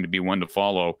 it's going to be one to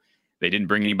follow. They didn't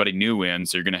bring anybody new in,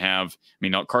 so you're going to have,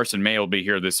 Carson May will be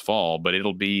here this fall, but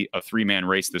it'll be a 3-man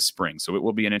race this spring. So it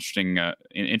will be an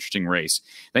interesting race.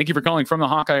 Thank you for calling from the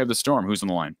Hawkeye of the Storm. Who's on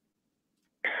the line?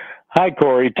 Hi,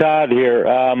 Corey. Todd here.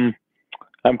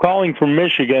 I'm calling from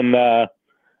Michigan.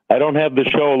 I don't have the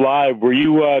show live. Were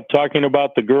you talking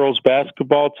about the girls'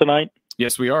 basketball tonight?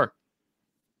 Yes, we are.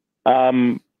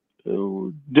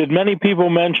 Did many people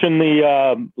mention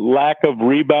the lack of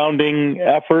rebounding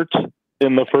efforts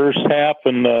in the first half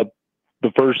and the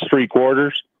first 3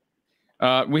 quarters?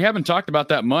 We haven't talked about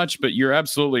that much, but you're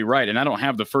absolutely right. And I don't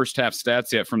have the first half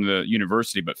stats yet from the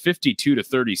university, but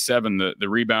 52-37, the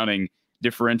rebounding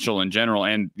differential in general,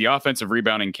 and the offensive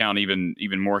rebounding count even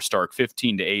more stark,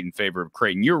 15-8 in favor of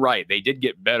Creighton. You're right. They did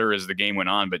get better as the game went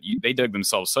on, but they dug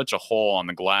themselves such a hole on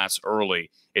the glass early.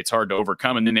 It's hard to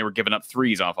overcome. And then they were giving up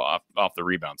threes off the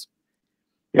rebounds.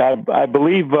 Yeah, I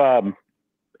believe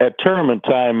at tournament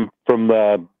time, from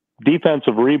the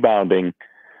defensive rebounding,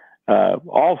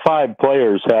 all 5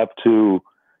 players have to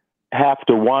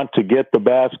want to get the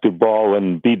basketball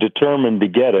and be determined to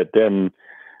get it. And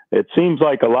it seems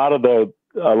like a lot of the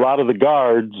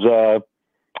guards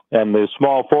and the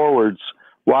small forwards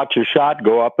watch a shot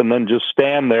go up and then just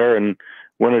stand there, and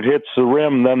when it hits the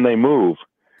rim, then they move.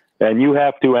 And you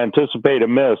have to anticipate a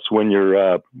miss when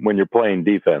you're playing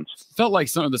defense. Felt like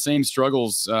some of the same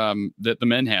struggles that the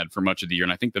men had for much of the year,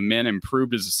 and I think the men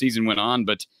improved as the season went on.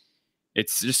 But it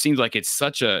just seems like it's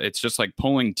just like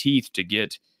pulling teeth to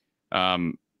get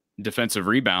defensive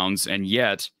rebounds, and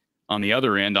yet on the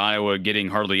other end, Iowa getting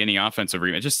hardly any offensive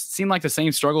rebounds. It just seemed like the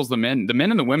same struggles. The men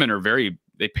and the women are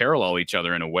they parallel each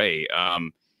other in a way.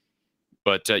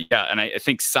 But and I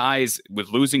think size, with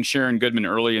losing Sharon Goodman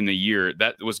early in the year,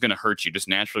 that was going to hurt you. Just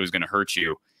naturally was going to hurt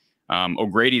you.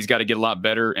 O'Grady's got to get a lot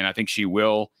better, and I think she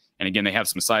will. And again, they have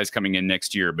some size coming in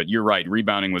next year. But you're right,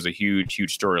 rebounding was a huge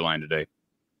storyline today.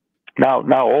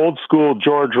 Now, old school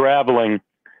George Raveling,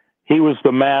 he was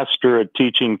the master at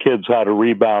teaching kids how to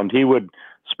rebound. He would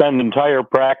spend entire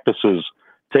practices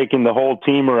taking the whole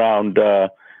team around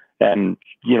and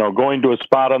going to a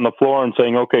spot on the floor and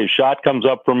saying, okay, shot comes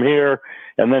up from here,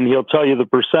 and then he'll tell you the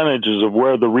percentages of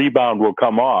where the rebound will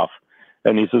come off.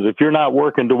 And he says, if you're not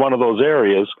working to one of those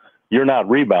areas, you're not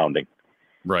rebounding.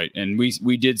 Right. And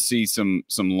we did see some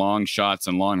long shots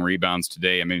and long rebounds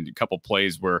today. I mean, a couple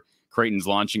plays where Creighton's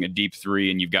launching a deep three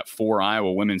and you've got 4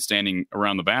 Iowa women standing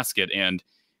around the basket and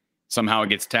somehow it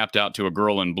gets tapped out to a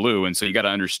girl in blue. And so you got to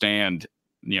understand,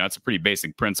 it's a pretty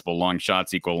basic principle. Long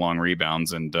shots equal long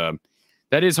rebounds. And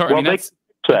that is hard. Well, I mean,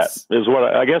 that is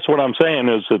what I guess what I'm saying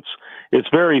is it's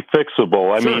very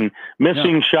fixable. I mean,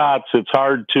 missing shots, it's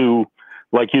hard to,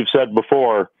 like you've said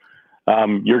before,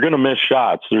 you're going to miss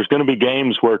shots. There's going to be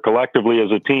games where collectively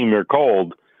as a team you're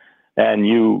cold, and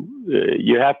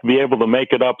you have to be able to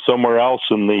make it up somewhere else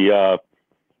in the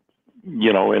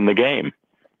in the game.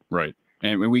 Right.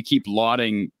 And we keep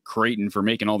lauding Creighton for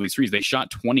making all these threes. They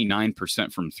shot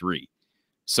 29% from 3.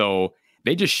 So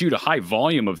they just shoot a high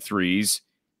volume of threes,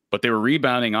 but they were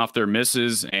rebounding off their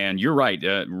misses. And you're right.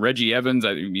 Reggie Evans,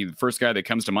 the first guy that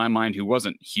comes to my mind who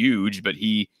wasn't huge, but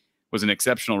he was an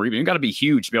exceptional rebound. You've got to be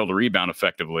huge to be able to rebound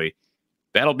effectively.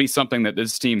 That'll be something that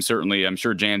this team certainly, I'm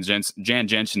sure Jan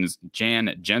Jensen,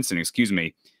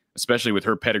 especially with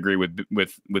her pedigree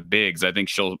with bigs, I think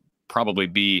she'll probably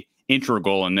be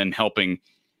integral and then helping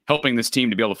this team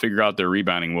to be able to figure out their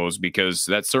rebounding woes, because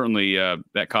that's certainly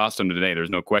that cost them today. There's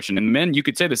no question. And men, you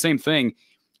could say the same thing.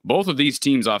 Both of these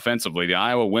teams offensively, the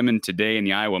Iowa women today and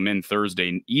the Iowa men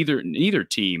Thursday, neither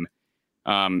team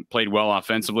played well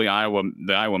offensively.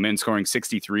 The Iowa men scoring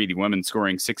 63, the women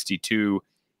scoring 62,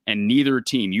 and neither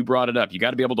team, you brought it up, you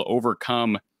got to be able to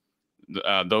overcome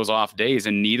those off days,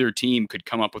 and neither team could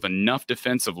come up with enough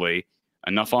defensively,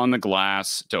 enough on the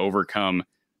glass to overcome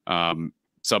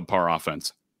subpar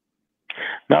offense.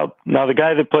 Now the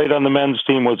guy that played on the men's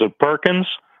team, was it Perkins,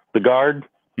 the guard?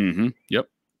 Mm-hmm. Yep.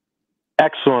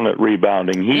 Excellent at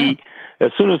rebounding.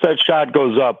 As soon as that shot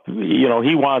goes up,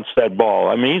 he wants that ball.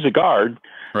 I mean, he's a guard,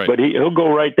 right, but he'll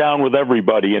go right down with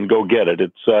everybody and go get it.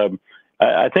 It's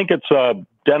I think it's a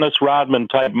Dennis Rodman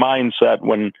type mindset.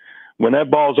 When that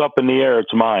ball's up in the air,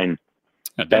 it's mine.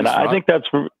 And I think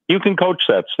you can coach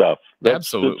that stuff.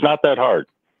 Absolutely. It's not that hard.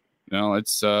 No,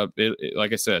 it's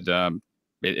like I said,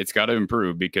 it's got to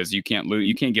improve, because you can't lose.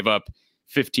 You can't give up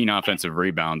 15 offensive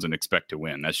rebounds and expect to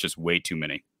win. That's just way too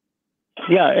many.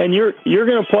 Yeah, and you're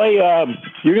going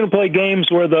to play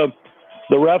games where the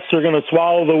refs are going to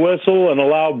swallow the whistle and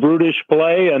allow brutish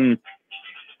play, and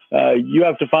you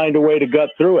have to find a way to gut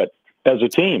through it as a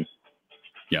team.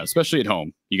 Yeah, especially at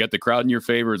home. You got the crowd in your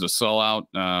favor as a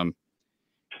sellout.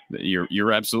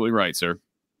 You're absolutely right, sir.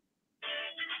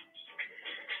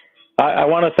 I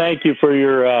want to thank you for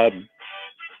your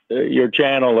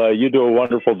channel. You do a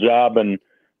wonderful job, and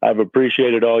I've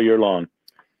appreciated all year long.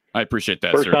 I appreciate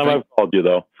that, sir. First time I've called you,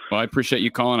 though. Well, I appreciate you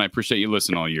calling. I appreciate you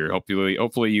listening all year.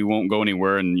 Hopefully you won't go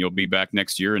anywhere, and you'll be back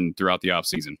next year and throughout the off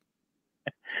season.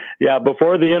 Yeah,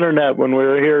 before the internet, when we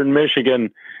were here in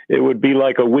Michigan, it would be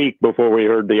like a week before we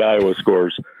heard the Iowa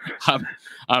scores. I'm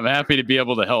happy to be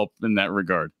able to help in that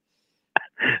regard.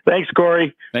 Thanks,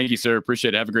 Corey. Thank you, sir.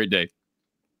 Appreciate it. Have a great day.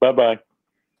 Bye-bye.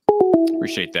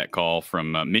 Appreciate that call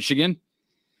from Michigan.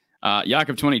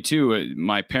 Yakov 22,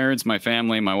 my parents, my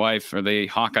family, my wife, are they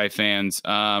Hawkeye fans?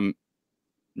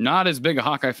 Not as big a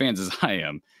Hawkeye fans as I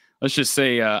am. Let's just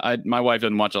say my wife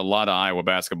doesn't watch a lot of Iowa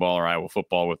basketball or Iowa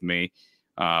football with me.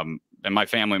 And my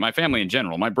family in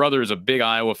general. My brother is a big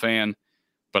Iowa fan,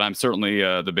 but I'm certainly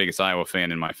the biggest Iowa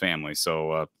fan in my family.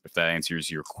 So if that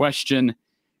answers your question.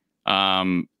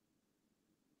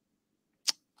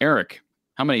 Eric,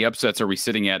 how many upsets are we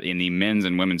sitting at in the men's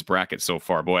and women's bracket so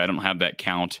far? Boy, I don't have that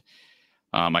count.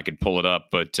 I could pull it up,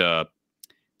 but I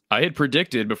had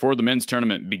predicted before the men's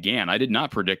tournament began. I did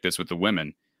not predict this with the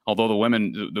women, although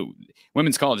the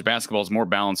women's college basketball is more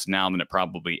balanced now than it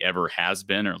probably ever has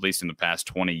been, or at least in the past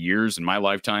 20 years in my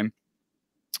lifetime,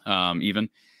 even.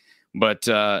 But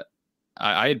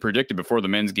I had predicted before the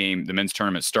men's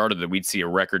tournament started, that we'd see a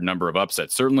record number of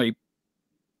upsets. Certainly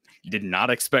did not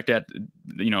expect that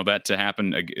to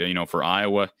happen, for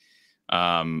Iowa.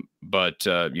 But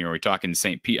we're talking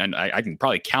St. Pete, and I can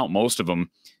probably count most of them.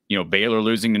 Baylor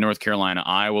losing to North Carolina,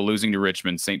 Iowa losing to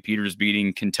Richmond, St. Peter's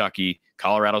beating Kentucky,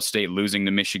 Colorado State losing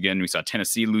to Michigan. We saw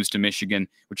Tennessee lose to Michigan,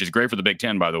 which is great for the Big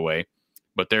Ten, by the way.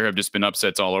 But there have just been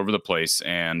upsets all over the place.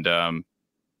 And I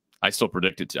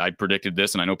predicted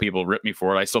this, and I know people rip me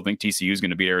for it. I still think TCU is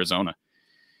going to beat Arizona.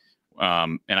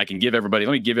 And let me give everybody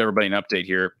an update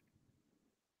here.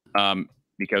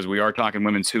 Because we are talking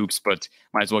women's hoops, but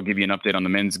might as well give you an update on the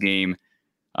men's game.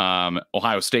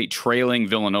 Ohio State trailing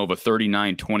Villanova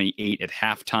 39-28 at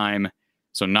halftime.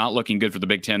 So not looking good for the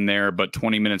Big Ten there, but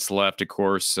 20 minutes left, of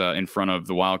course, in front of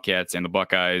the Wildcats and the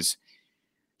Buckeyes.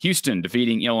 Houston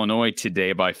defeating Illinois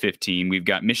today by 15. We've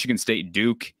got Michigan State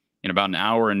Duke in about an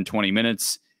hour and 20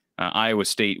 minutes. Iowa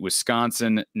State,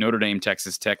 Wisconsin, Notre Dame,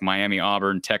 Texas Tech, Miami,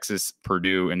 Auburn, Texas,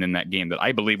 Purdue, and then that game that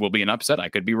I believe will be an upset. I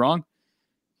could be wrong.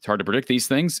 It's hard to predict these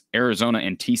things. Arizona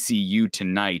and TCU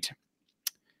tonight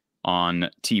on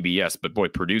TBS. But boy,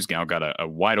 Purdue's now got a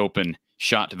wide open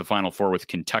shot to the Final Four with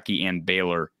Kentucky and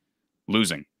Baylor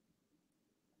losing.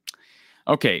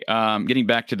 Okay, getting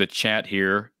back to the chat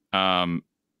here.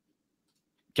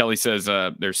 Kelly says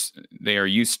they are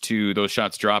used to those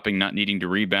shots dropping, not needing to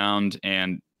rebound,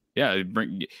 and yeah,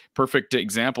 perfect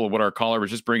example of what our caller was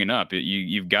just bringing up.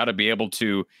 You've got to be able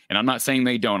to, and I'm not saying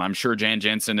they don't. I'm sure Jan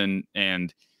Jensen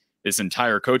and this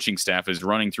entire coaching staff is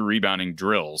running through rebounding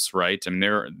drills, right? I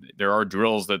mean, there are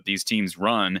drills that these teams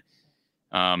run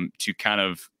to kind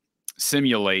of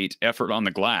simulate effort on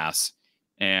the glass.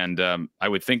 And I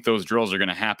would think those drills are going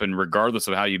to happen regardless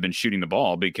of how you've been shooting the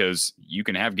ball, because you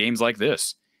can have games like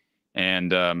this.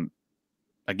 And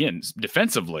again,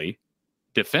 defensively,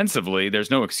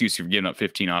 there's no excuse for giving up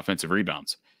 15 offensive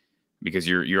rebounds, because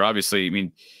you're obviously, I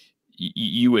mean,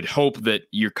 you would hope that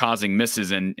you're causing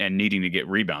misses and needing to get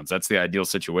rebounds. That's the ideal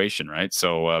situation, right?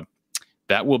 So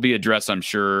that will be addressed, I'm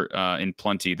sure, in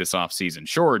plenty this offseason.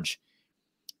 George,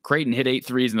 Creighton hit 8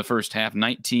 threes in the first half,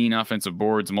 19 offensive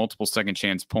boards, multiple second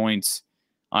chance points.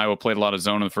 Iowa played a lot of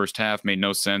zone in the first half, made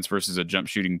no sense versus a jump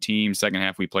shooting team. Second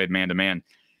half, we played man-to-man.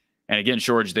 And again,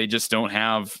 George, they just don't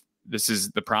have – this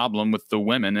is the problem with the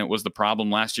women. It was the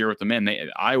problem last year with the men.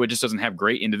 Iowa just doesn't have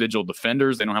great individual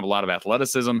defenders. They don't have a lot of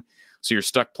athleticism. So you're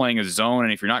stuck playing a zone,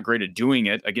 and if you're not great at doing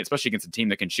it, again, especially against a team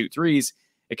that can shoot threes,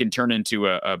 it can turn into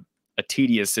a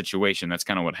tedious situation. That's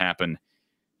kind of what happened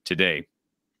today.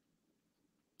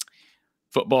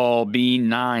 Football Bean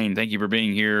 9, thank you for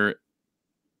being here.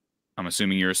 I'm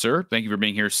assuming you're a sir. Thank you for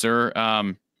being here, sir.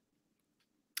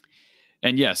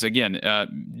 And yes, again,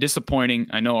 disappointing.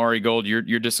 I know, Ari Gold,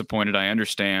 you're disappointed. I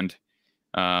understand.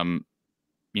 Do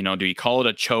you call it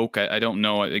a choke? I don't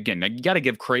know. Again, you got to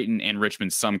give Creighton and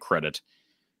Richmond some credit,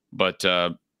 but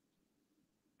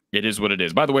it is what it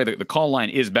is. By the way, the call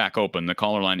line is back open. The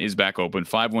caller line is back open.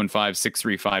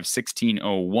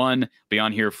 515-635-1601. Be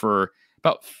on here for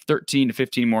about 13 to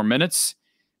 15 more minutes.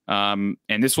 And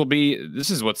this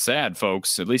is what's sad,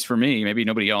 folks, at least for me. Maybe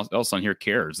nobody else on here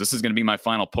cares. This is going to be my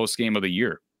final post game of the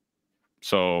year.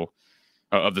 So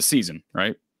of the season,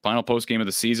 right? Final post game of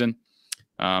the season.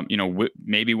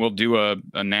 Maybe we'll do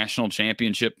a national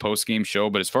championship post game show,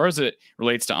 but as far as it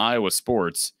relates to Iowa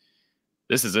sports,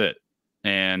 this is it.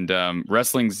 And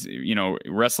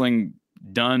wrestling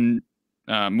done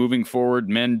moving forward,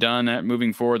 men done at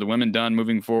moving forward, the women done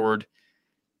moving forward.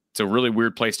 It's a really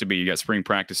weird place to be. You got spring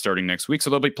practice starting next week, so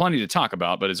there'll be plenty to talk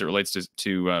about. But as it relates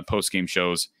to post-game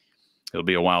shows, it'll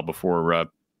be a while before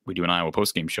we do an Iowa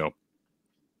post-game show.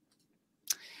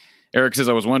 Eric says,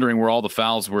 I was wondering where all the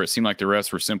fouls were. It seemed like the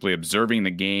refs were simply observing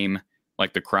the game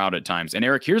like the crowd at times. And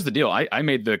Eric, here's the deal. I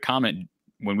made the comment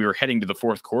when we were heading to the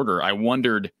fourth quarter. I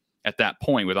wondered at that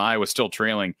point, with Iowa still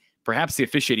trailing, perhaps the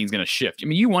officiating is going to shift. I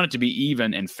mean, you want it to be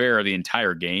even and fair the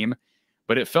entire game,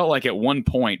 but it felt like at one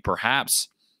point, perhaps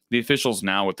the officials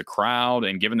now with the crowd,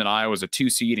 and given that Iowa's a 2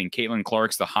 seed and Caitlin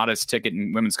Clark's the hottest ticket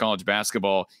in women's college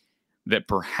basketball, that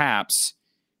perhaps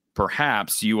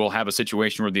you will have a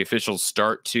situation where the officials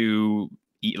start to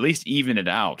at least even it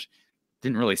out.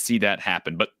 Didn't really see that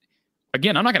happen. But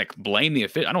again, I'm not going to blame the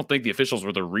officials. I don't think the officials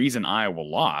were the reason Iowa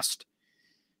lost.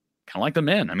 Kind of like the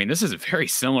men. I mean, this is very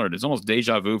similar. It's almost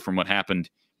deja vu from what happened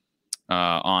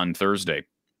on Thursday.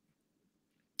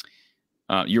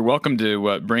 You're welcome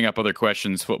to bring up other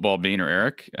questions, Football Bean or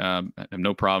Eric. I have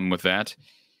no problem with that.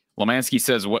 Lomansky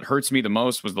says, what hurts me the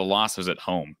most was the losses at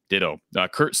home. Ditto.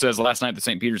 Kurt says, last night the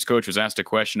St. Peter's coach was asked a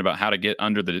question about how to get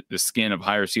under the skin of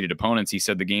higher-seeded opponents. He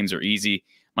said the games are easy.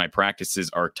 My practices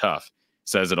are tough.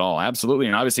 Says it all. Absolutely.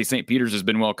 And obviously St. Peter's has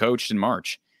been well coached in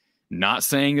March. Not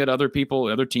saying that other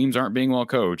teams aren't being well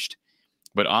coached,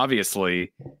 but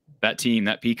obviously that team,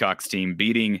 that Peacocks team,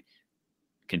 beating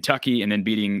Kentucky and then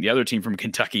beating the other team from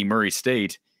Kentucky, Murray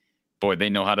State, boy, they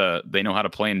know how to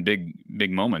play in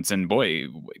big moments. And boy,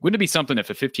 wouldn't it be something if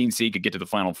a 15 seed could get to the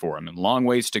Final Four? I mean, long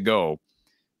ways to go,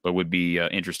 but would be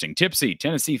interesting. Tipsy,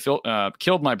 Tennessee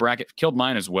killed my bracket, killed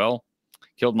mine as well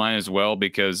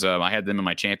because I had them in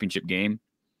my championship game.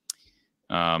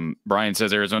 Brian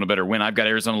says Arizona better win. I've got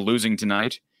Arizona losing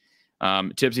tonight.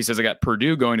 Tipsy says I got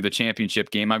Purdue going to the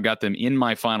championship game. I've got them in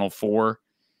my Final Four.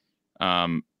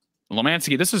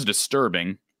 Lomansky, this is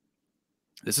disturbing.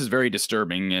 This is very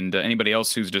disturbing, and anybody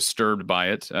else who's disturbed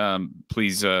by it,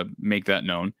 please make that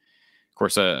known. Of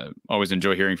course, I always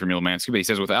enjoy hearing from you, Lomansky, but he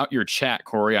says, without your chat,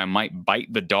 Corey, I might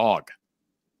bite the dog.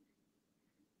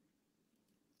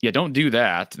 Yeah, don't do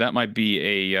that. That might be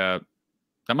a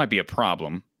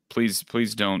problem.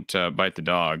 Please don't bite the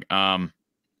dog.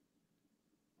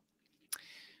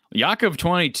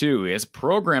 Yakov22 has a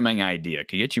programming idea.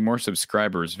 Could get you more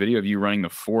subscribers. Video of you running the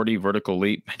 40 vertical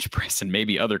leap, bench press, and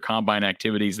maybe other combine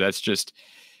activities. That's just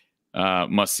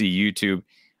must see YouTube.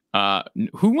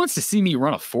 Who wants to see me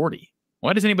run a 40?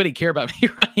 Why does anybody care about me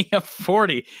running a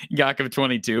 40?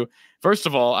 Yakov22. First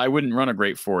of all, I wouldn't run a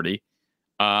great 40.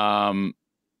 I've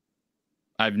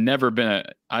never been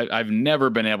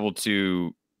able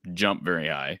to jump very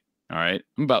high. All right,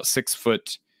 I'm about 6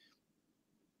 foot.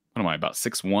 What am I, about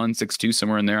 6'1", 6'2",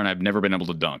 somewhere in there, and I've never been able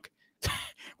to dunk,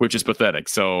 which is pathetic.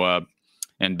 So,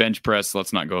 and bench press,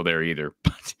 let's not go there either.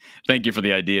 But thank you for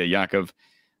the idea, Yakov.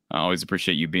 I always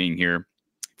appreciate you being here.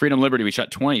 Freedom Liberty, we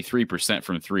shot 23%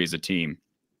 from 3 as a team.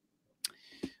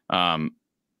 And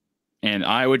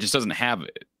Iowa just doesn't have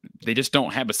it. They just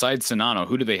don't have, besides Czinano,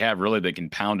 who do they have really that can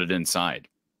pound it inside?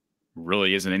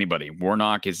 Really isn't anybody.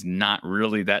 Warnock is not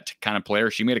really that kind of player.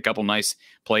 She made a couple nice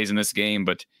plays in this game,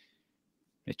 but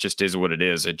it just is what it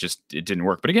is. It didn't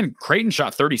work. But again, Creighton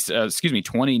shot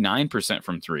 29%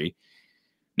 from 3.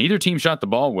 Neither team shot the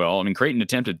ball well. I mean, Creighton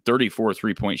attempted 34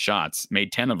 3-point shots,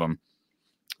 made 10 of them.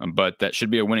 But that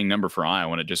should be a winning number for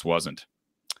Iowa, and it just wasn't.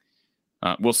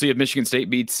 We'll see if Michigan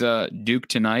State beats Duke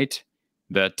tonight.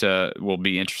 That will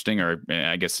be interesting, or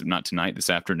I guess not tonight, this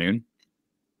afternoon.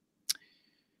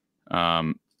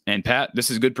 And Pat, this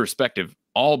is good perspective.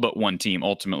 All but one team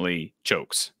ultimately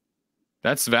chokes.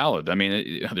 That's valid. I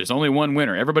mean, there's only one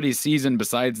winner. Everybody's season,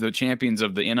 besides the champions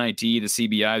of the NIT, the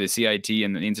CBI, the CIT,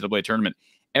 and the NCAA tournament,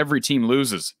 every team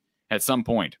loses at some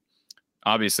point.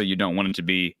 Obviously, you don't want it to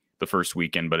be the first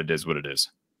weekend, but it is what it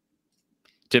is.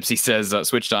 Tipsy says,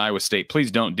 switch to Iowa State. Please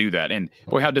don't do that. And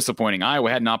boy, how disappointing. Iowa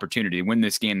had an opportunity to win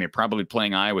this game. They're probably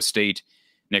playing Iowa State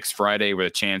next Friday with a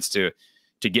chance to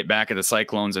get back at the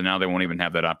Cyclones, and now they won't even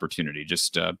have that opportunity.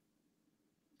 Just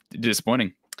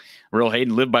disappointing. Real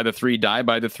Hayden, live by the 3, die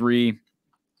by the 3.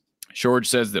 George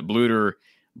says that Bluter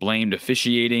blamed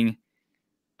officiating.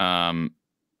 I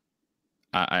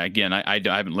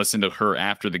haven't listened to her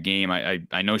after the game.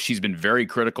 I know she's been very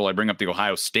critical. I bring up the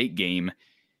Ohio State game.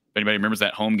 If anybody remembers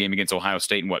that home game against Ohio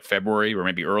State in February or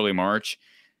maybe early March,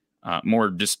 more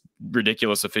just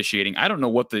ridiculous officiating. I don't know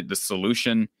what the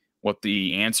solution, what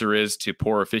the answer is to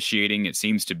poor officiating. It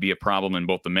seems to be a problem in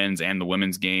both the men's and the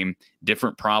women's game.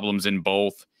 Different problems in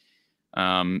both.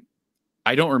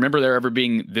 I don't remember there ever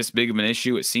being this big of an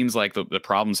issue. It seems like the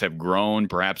problems have grown.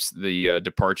 Perhaps the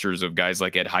departures of guys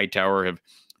like Ed Hightower have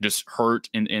just hurt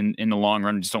in the long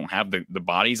run. Just don't have the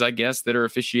bodies, I guess, that are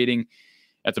officiating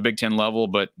at the Big Ten level.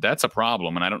 But that's a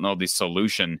problem, and I don't know the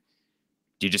solution.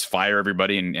 Do you just fire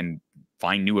everybody and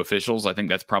find new officials? I think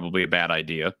that's probably a bad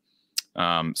idea.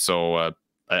 I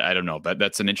don't know.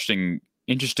 That's an interesting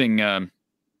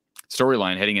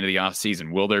storyline heading into the off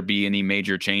season. Will there be any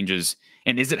major changes?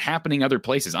 And is it happening other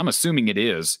places? I'm assuming it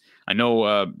is. I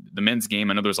know the men's game,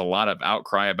 I know there's a lot of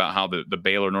outcry about how the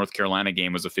Baylor, North Carolina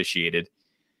game was officiated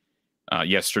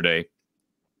yesterday.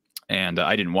 And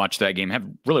I didn't watch that game. Have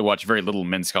really watched very little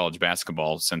men's college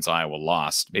basketball since Iowa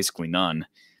lost, basically none.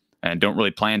 And don't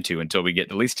really plan to until we get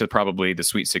at least to probably the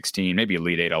Sweet 16, maybe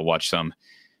Elite 8. I'll watch some.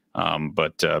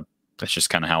 But that's just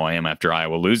kind of how I am after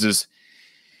Iowa loses.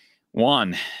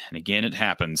 One, and again, it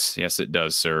happens. Yes, it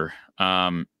does, sir.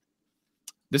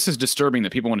 This is disturbing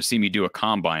that people want to see me do a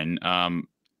combine. Again,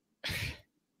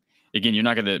 you're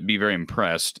not going to be very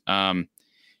impressed.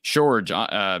 George,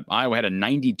 Iowa had a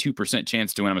 92%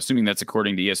 chance to win. I'm assuming that's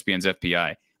according to ESPN's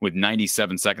FPI, with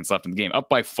 97 seconds left in the game, up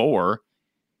by 4.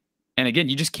 And again,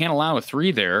 you just can't allow a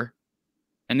 3 there.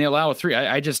 And they allow a 3.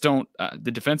 I just don't.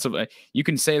 The defensive, you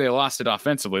can say they lost it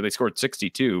offensively. They scored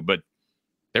 62, but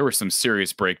there were some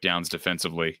serious breakdowns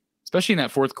defensively, especially in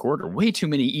that fourth quarter. Way too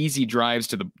many easy drives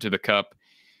to the cup.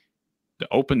 The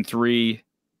open 3,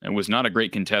 it was not a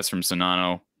great contest from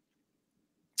Czinano.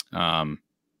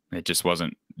 It just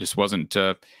wasn't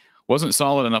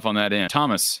solid enough on that end.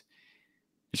 Thomas,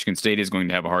 Michigan State is going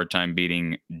to have a hard time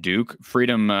beating Duke.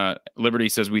 Freedom Liberty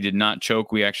says we did not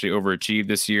choke. We actually overachieved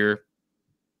this year.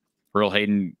 Earl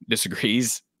Hayden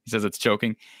disagrees. He says it's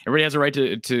choking. Everybody has a right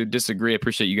to disagree. I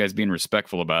appreciate you guys being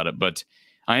respectful about it, but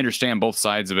I understand both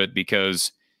sides of it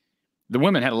because the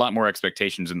women had a lot more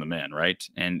expectations than the men, right?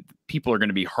 And people are going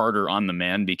to be harder on the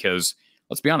men because,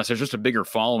 let's be honest, there's just a bigger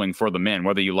following for the men,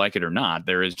 whether you like it or not.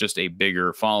 There is just a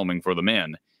bigger following for the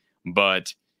men.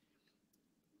 But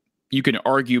you can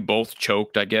argue both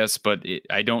choked, I guess, but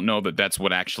I don't know that that's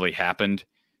what actually happened.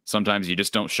 Sometimes you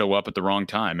just don't show up at the wrong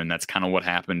time, and that's kind of what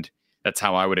happened. That's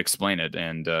how I would explain it,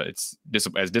 and it's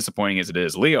as disappointing as it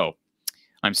is. Leo,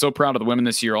 I'm so proud of the women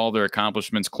this year, all their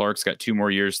accomplishments. Clark's got 2 more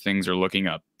years. Things are looking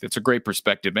up. It's a great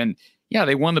perspective. And yeah,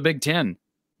 they won the Big Ten.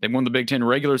 They won the Big Ten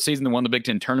regular season. They won the Big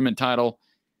Ten tournament title.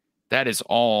 That is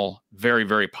all very,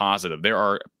 very positive. There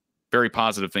are very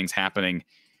positive things happening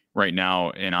right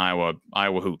now in Iowa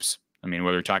hoops. I mean,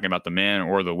 whether you're talking about the men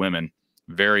or the women,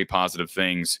 very positive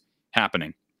things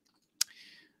happening.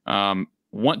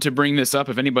 Want to bring this up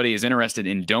if anybody is interested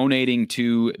in donating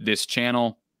to this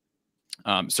channel.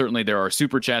 Certainly there are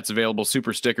super chats available,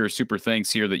 super stickers, super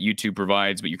thanks here that YouTube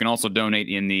provides, but you can also donate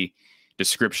in the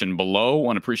description below.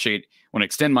 Want to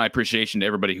extend my appreciation to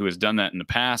everybody who has done that in the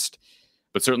past.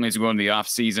 But certainly as we go into the off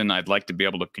season, I'd like to be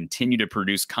able to continue to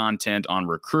produce content on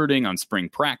recruiting, on spring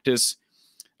practice,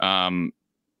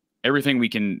 everything we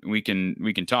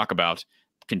can talk about.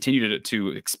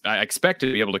 I expect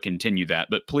to be able to continue that,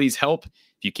 but please help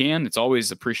if you can. It's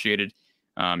always appreciated.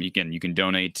 You can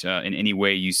donate in any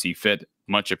way you see fit.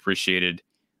 Much appreciated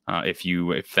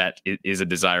if that is a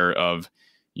desire of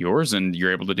yours and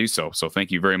you're able to do so. So thank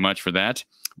you very much for that.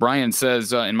 Brian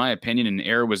says, in my opinion, an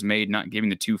error was made not giving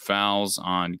the 2 fouls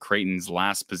on Creighton's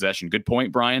last possession. Good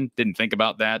point, Brian. Didn't think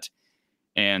about that.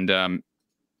 And, I'm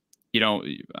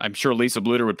sure Lisa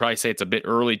Bluder would probably say it's a bit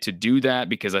early to do that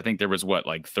because I think there was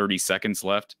 30 seconds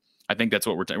left. I think that's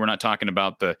what we're not talking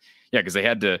about because they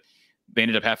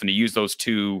ended up having to use those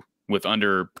 2 with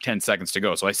under 10 seconds to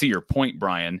go. So I see your point,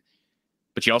 Brian,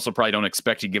 but you also probably don't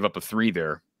expect to give up a 3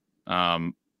 there.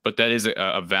 But that is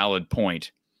a valid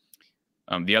point.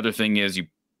 The other thing is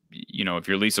if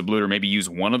you're Lisa Bluder, maybe use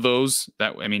one of those.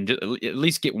 At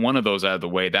least get one of those out of the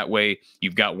way. That way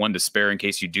you've got one to spare in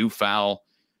case you do foul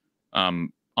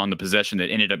on the possession that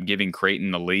ended up giving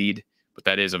Creighton the lead. But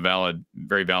that is a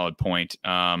very valid point.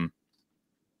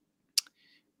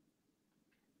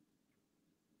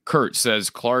 Kurt says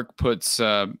Clark plus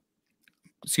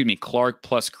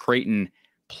Creighton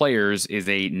players is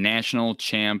a national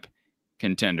champ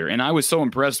contender. And I was so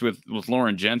impressed with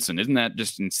Lauren Jensen. Isn't that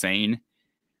just insane?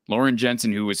 Lauren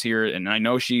Jensen, who was here, and I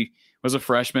know she was a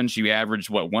freshman. She averaged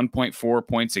 1.4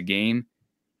 points a game.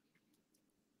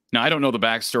 Now, I don't know the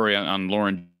backstory on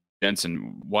Lauren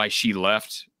Jensen, why she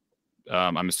left.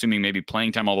 I'm assuming maybe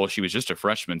playing time, although she was just a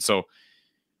freshman. So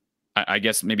I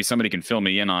guess maybe somebody can fill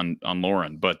me in on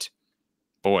Lauren. But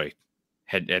boy,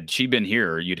 had she been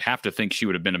here, you'd have to think she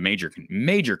would have been a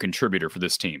major contributor for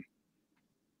this team.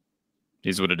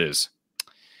 Is what it is.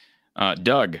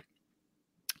 Doug,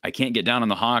 I can't get down on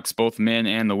the Hawks. Both men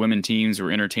and the women teams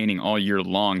were entertaining all year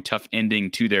long. Tough ending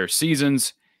to their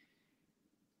seasons.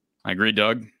 I agree,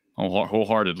 Doug.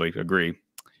 Wholeheartedly agree.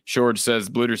 Shorge says,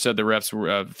 Bluder said the refs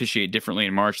were officiate differently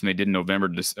in March than they did in November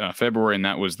to February, and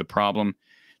that was the problem.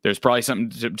 There's probably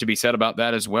something to be said about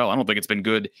that as well. I don't think it's been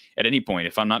good at any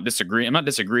point. I'm not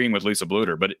disagreeing with Lisa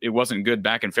Bluder, but it wasn't good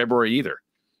back in February either.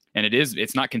 And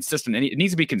it's not consistent. It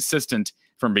needs to be consistent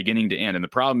from beginning to end. And the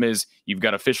problem is you've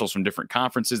got officials from different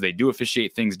conferences. They do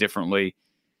officiate things differently.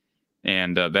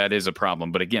 And that is a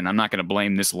problem. But again, I'm not going to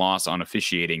blame this loss on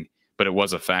officiating, but it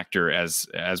was a factor as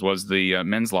was the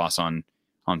men's loss on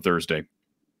Thursday.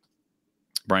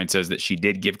 Brian says that she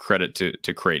did give credit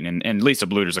to Creighton. And Lisa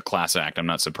Bluder's a class act. I'm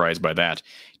not surprised by that.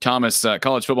 Thomas,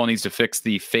 college football needs to fix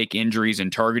the fake injuries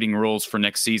and targeting rules for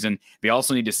next season. They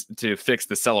also need to fix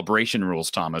the celebration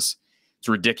rules, Thomas. It's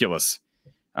ridiculous.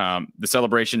 The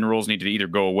celebration rules need to either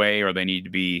go away or they need to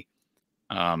be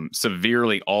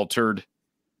severely altered.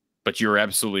 But you're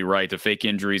absolutely right. The fake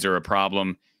injuries are a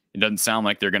problem. It doesn't sound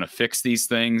like they're going to fix these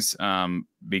things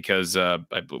because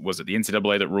was it the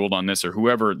NCAA that ruled on this, or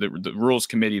whoever the rules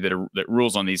committee that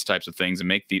rules on these types of things and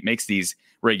makes these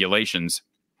regulations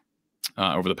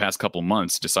over the past couple of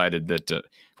months decided that,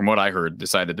 from what I heard,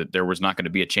 that there was not going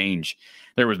to be a change.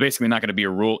 There was basically not going to be a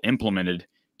rule implemented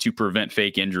to prevent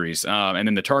fake injuries. And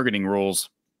then the targeting rules,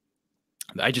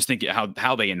 I just think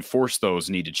how they enforce those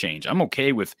need to change. I'm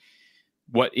okay with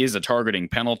what is a targeting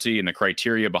penalty and the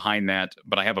criteria behind that,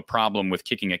 but I have a problem with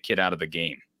kicking a kid out of the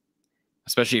game,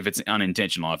 especially if it's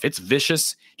unintentional. If it's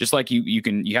vicious, just like you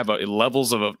have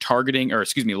levels of a targeting, or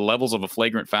levels of a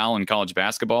flagrant foul in college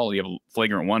basketball. You have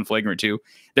flagrant 1, flagrant 2.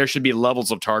 There should be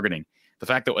levels of targeting. The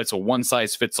fact that it's a one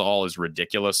size fits all is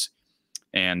ridiculous,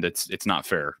 and it's not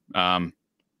fair. Hand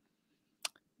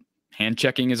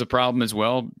checking is a problem as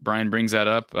well. Brian brings that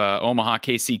up. Omaha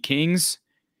KC Kings.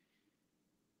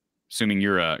 Assuming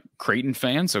you're a Creighton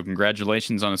fan, so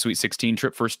congratulations on the Sweet 16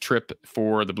 trip. First trip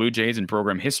for the Blue Jays in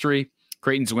program history.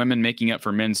 Creighton's women making up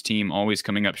for men's team, always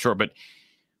coming up short. But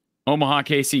Omaha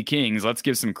KC Kings, let's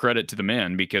give some credit to the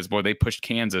men because, boy, they pushed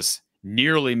Kansas,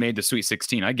 nearly made the Sweet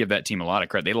 16. I give that team a lot of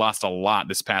credit. They lost a lot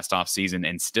this past offseason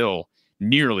and still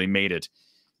nearly made it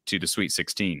to the Sweet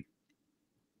 16.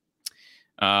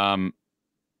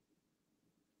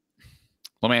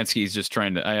 Lemansky's just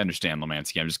trying to. I understand,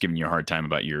 Lemansky. I'm just giving you a hard time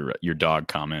about your dog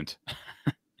comment.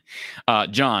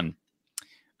 John,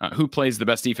 who plays the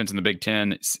best defense in the Big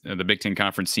Ten? The Big Ten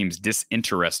Conference seems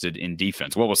disinterested in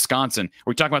defense. Well, Wisconsin. Are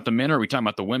we talking about the men or are we talking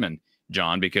about the women,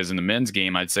 John? Because in the men's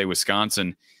game, I'd say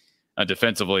Wisconsin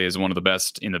defensively is one of the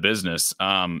best in the business,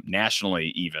 nationally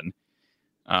even.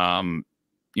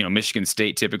 Michigan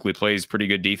State typically plays pretty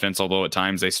good defense, although at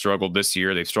times they struggled this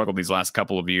year. They've struggled these last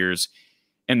couple of years.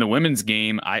 In the women's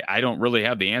game, I don't really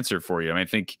have the answer for you. I mean, I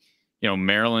think,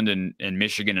 Maryland and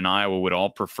Michigan and Iowa would all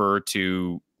prefer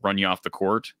to run you off the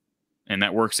court, and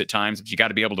that works at times, but you got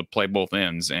to be able to play both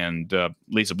ends, and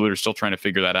Lisa Bluder's still trying to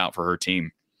figure that out for her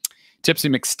team. Tipsy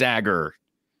McStagger,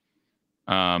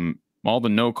 all the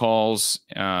no calls,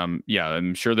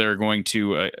 I'm sure they're going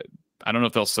to I don't know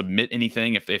if they'll submit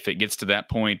anything if it gets to that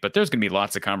point, but there's going to be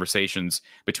lots of conversations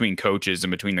between coaches and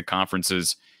between the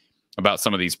conferences about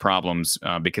some of these problems,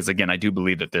 because, again, I do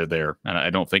believe that they're there, and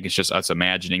I don't think it's just us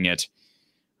imagining it.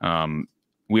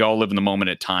 We all live in the moment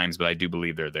at times, but I do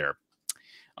believe they're there.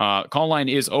 Call line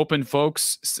is open,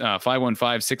 folks.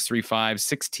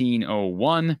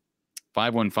 515-635-1601.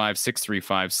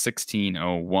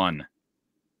 515-635-1601.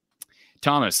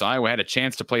 Thomas, Iowa had a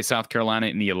chance to play South Carolina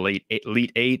in the Elite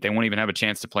Eight. They won't even have a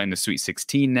chance to play in the Sweet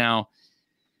 16 now.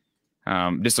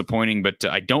 Disappointing, but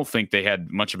I don't think they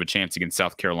had much of a chance against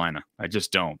South Carolina. I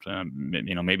just don't.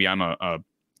 Maybe I'm a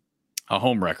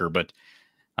home wrecker, but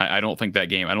I don't think that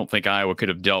game. I don't think Iowa could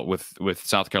have dealt with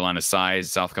South Carolina's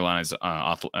size, South Carolina's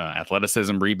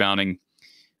athleticism, rebounding.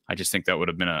 I just think that would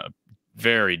have been a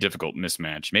very difficult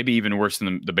mismatch. Maybe even worse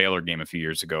than the Baylor game a few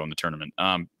years ago in the tournament.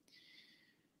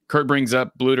 Kurt brings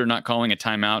up Bluder not calling a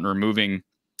timeout and removing.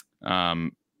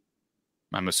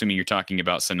 I'm assuming you're talking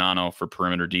about Sinano for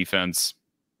perimeter defense.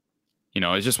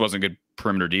 It just wasn't good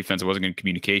perimeter defense. It wasn't good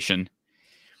communication.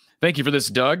 Thank you for this,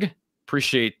 Doug.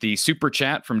 Appreciate the super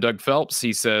chat from Doug Phelps.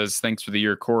 He says, thanks for the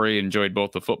year, Corey. Enjoyed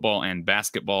both the football and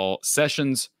basketball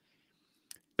sessions.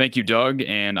 Thank you, Doug.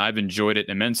 And I've enjoyed it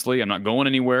immensely. I'm not going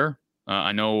anywhere.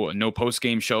 I know no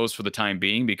post-game shows for the time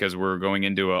being because we're going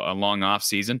into a long off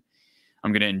season.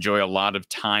 I'm going to enjoy a lot of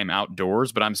time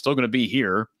outdoors, but I'm still going to be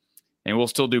here. And we'll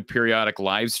still do periodic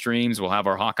live streams. We'll have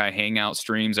our Hawkeye Hangout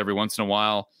streams every once in a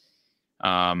while,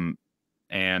 and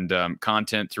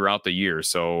content throughout the year.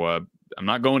 So I'm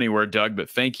not going anywhere, Doug, but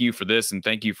thank you for this, and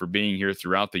thank you for being here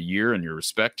throughout the year, and your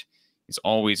respect is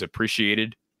always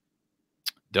appreciated,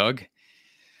 Doug.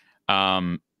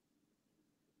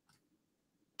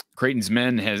 Creighton's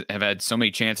men have had so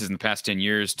many chances in the past 10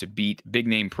 years to beat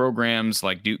big-name programs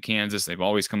like Duke, Kansas. They've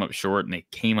always come up short, and they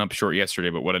came up short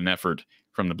yesterday, but what an effort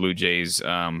from the Blue Jays.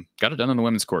 Got it done on the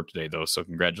women's court today, though, so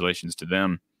congratulations to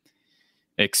them.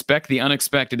 Expect the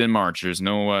unexpected in March. There's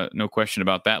no question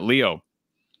about that. Leo,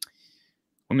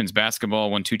 women's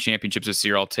basketball won 2 championships this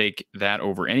year. I'll take that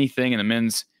over anything. And the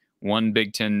men's 1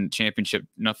 Big Ten championship,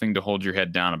 nothing to hold your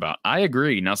head down about. I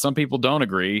agree. Now, some people don't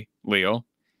agree, Leo,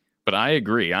 but I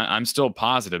agree. I'm still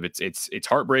positive. It's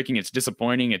heartbreaking. It's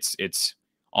disappointing. It's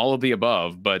all of the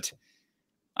above, but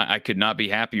I could not be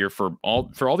happier for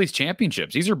all these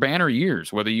championships. These are banner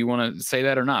years, whether you want to say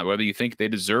that or not, whether you think they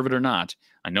deserve it or not.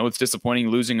 I know it's disappointing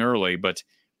losing early, but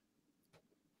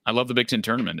I love the Big Ten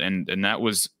tournament, and that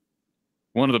was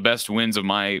one of the best wins of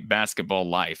my basketball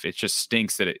life. It just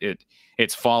stinks that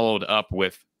it's followed up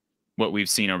with what we've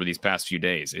seen over these past few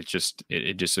days. It just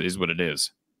is what it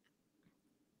is.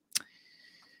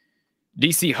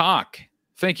 DC Hawk,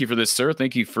 thank you for this, sir.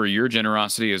 Thank you for your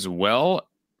generosity as well.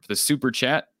 For the super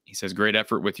chat, he says, great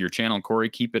effort with your channel, Corey.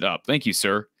 Keep it up. Thank you,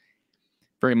 sir.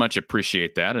 Very much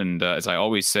appreciate that. And as I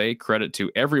always say, credit to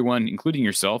everyone, including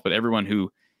yourself, but everyone who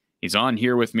is on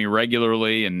here with me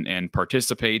regularly and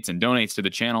participates and donates to the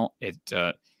channel.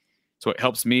 So it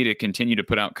helps me to continue to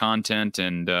put out content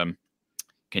and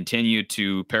continue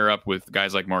to pair up with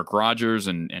guys like Mark Rogers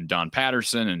and Don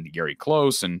Patterson and Gary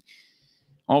Close and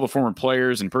all the former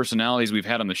players and personalities we've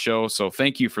had on the show. So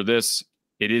thank you for this.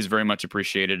 It is very much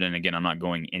appreciated. And again, I'm not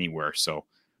going anywhere. So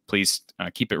please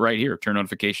keep it right here. Turn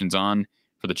notifications on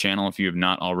for the channel if you have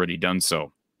not already done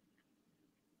so.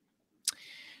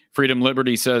 Freedom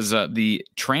Liberty says the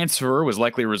transfer was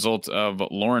likely a result of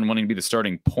Lauren wanting to be the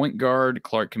starting point guard.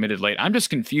 Clark committed late. I'm just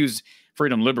confused,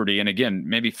 Freedom Liberty. And again,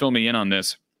 maybe fill me in on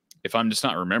this if I'm just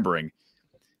not remembering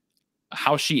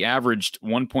how she averaged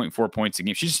 1.4 points a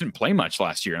game. She just didn't play much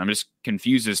last year. And I'm just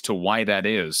confused as to why that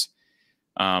is.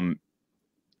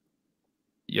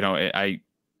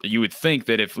 You would think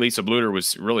that if Lisa Bluder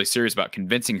was really serious about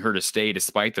convincing her to stay,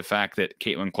 despite the fact that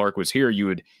Caitlin Clark was here, you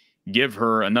would give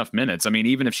her enough minutes. I mean,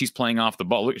 even if she's playing off the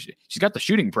ball, look, she's got the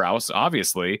shooting prowess.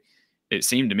 Obviously, it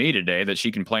seemed to me today that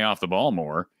she can play off the ball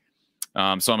more.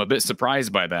 So I'm a bit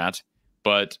surprised by that,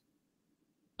 but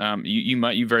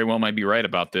you very well might be right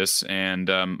about this. And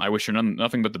I wish her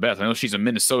nothing but the best. I know she's a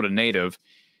Minnesota native,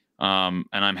 and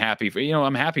I'm happy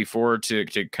for her to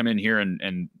come in here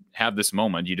and have this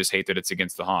moment. You just hate that it's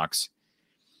against the Hawks.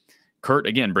 Kurt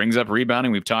again brings up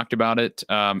rebounding. We've talked about it.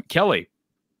 Kelly,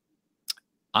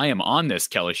 I am on this.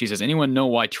 Kelly, she says, anyone know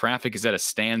why traffic is at a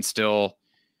standstill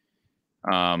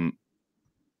on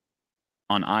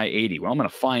I-80? Well, I'm going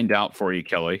to find out for you,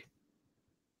 Kelly.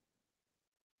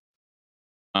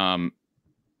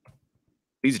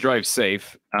 Please drive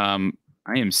safe. I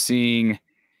am seeing,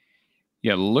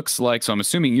 looks like, so I'm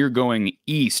assuming you're going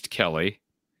east, Kelly,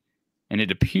 and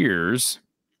it appears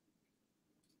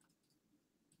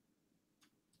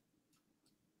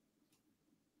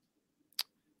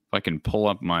if I can pull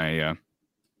up my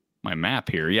my map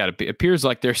here. Yeah, it appears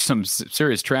like there's some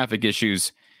serious traffic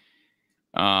issues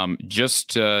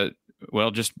just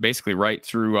basically right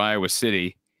through Iowa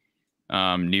City,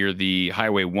 near the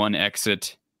Highway 1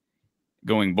 exit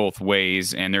going both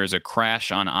ways, and there's a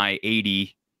crash on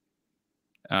I-80.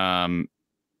 Let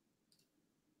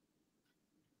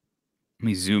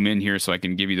me zoom in here so I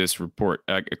can give you this report.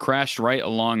 It crashed right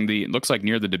along it looks like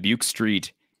near the Dubuque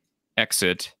Street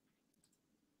exit.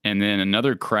 And then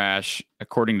another crash,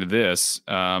 according to this,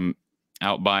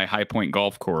 out by High Point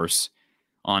Golf Course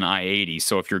on I-80.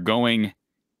 So if you're going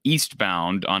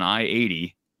eastbound on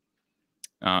I-80,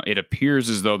 it appears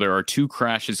as though there are two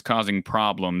crashes causing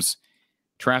problems.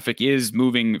 Traffic is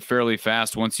moving fairly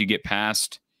fast once you get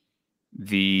past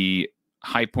the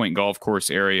High Point Golf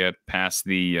Course area, past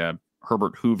the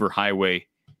Herbert Hoover Highway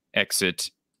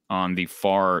exit on the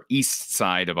far east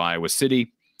side of Iowa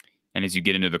City. And as you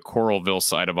get into the Coralville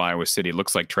side of Iowa City, it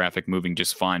looks like traffic moving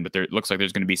just fine, but it looks like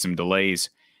there's going to be some delays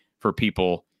for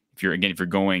people if you're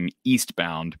going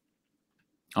eastbound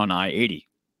on I-80.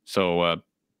 So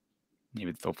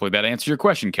hopefully that answers your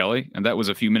question, Kelly. And that was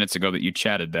a few minutes ago that you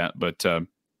chatted that, but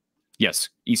yes,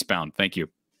 eastbound. Thank you.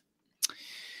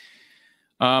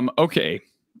 Okay.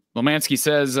 Lomansky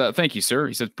says, thank you, sir.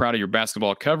 He says, proud of your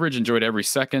basketball coverage. Enjoyed every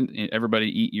second. Everybody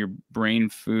eat your brain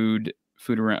food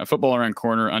around football around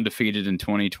corner, undefeated in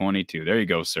 2022. There you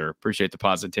go, sir. Appreciate the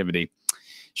positivity.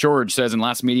 George says, in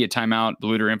last media timeout,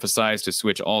 Bluter emphasized to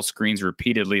switch all screens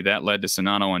repeatedly. That led to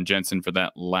Sonano and Jensen for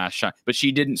that last shot. But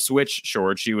she didn't switch,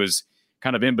 George. She was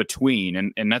kind of in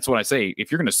between. And that's what I say.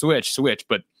 If you're going to switch,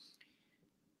 but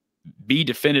be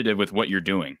definitive with what you're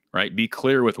doing, right? Be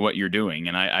clear with what you're doing.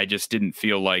 And I just didn't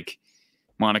feel like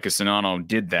Monika Czinano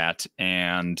did that.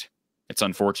 And it's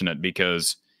unfortunate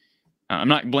because I'm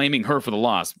not blaming her for the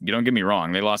loss. You don't get me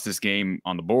wrong. They lost this game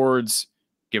on the boards,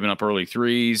 giving up early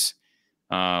threes,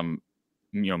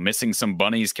 missing some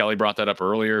bunnies. Kelly brought that up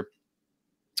earlier.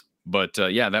 But,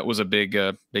 that was a big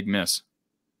miss.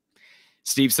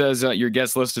 Steve says, your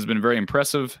guest list has been very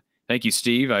impressive. Thank you,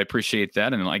 Steve. I appreciate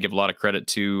that. And I give a lot of credit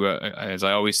to, as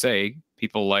I always say,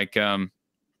 people like Gary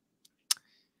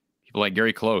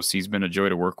Close. He's been a joy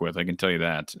to work with. I can tell you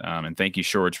that. And thank you,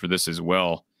 George, for this as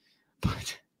well.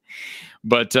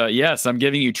 But yes, I'm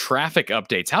giving you traffic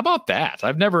updates. How about that?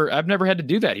 I've never had to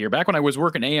do that here. Back when I was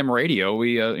working AM radio,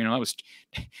 we, I was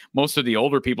most of the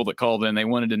older people that called in, they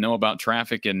wanted to know about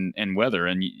traffic and weather.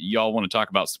 And y'all want to talk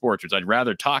about sports, which I'd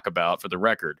rather talk about for the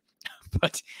record.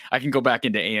 But I can go back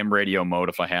into AM radio mode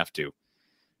if I have to.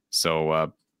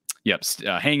 So,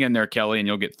 hang in there, Kelly, and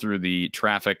you'll get through the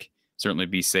traffic. Certainly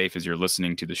be safe as you're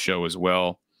listening to the show as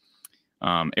well.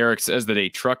 Eric says that a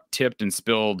truck tipped and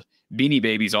spilled Beanie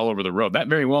Babies all over the road. That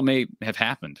very well may have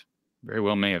happened.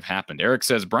 Eric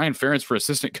says Brian Ferentz for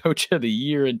assistant coach of the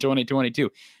year in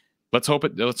 2022. Let's hope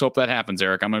that happens,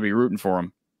 Eric. I'm going to be rooting for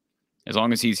him. As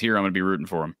long as he's here, I'm going to be rooting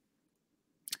for him.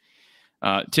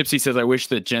 Tipsy says, I wish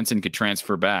that Jensen could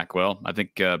transfer back. Well, I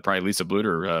think probably Lisa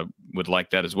Bluter would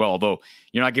like that as well. Although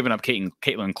you're not giving up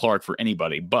Caitlin Clark for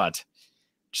anybody, but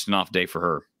just an off day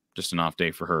for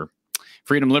her.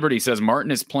 Freedom Liberty says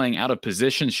Martin is playing out of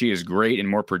position. She is great and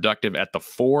more productive at the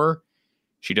 4.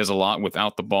 She does a lot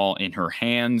without the ball in her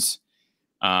hands.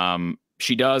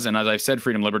 She does, and as I've said,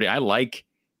 Freedom Liberty, I like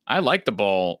the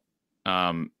ball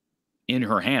in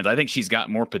her hands. I think she's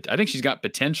got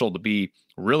potential to be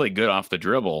really good off the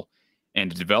dribble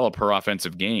and to develop her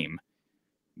offensive game.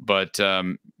 But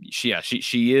she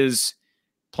is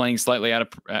playing slightly out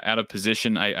of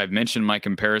position. I've mentioned my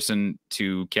comparison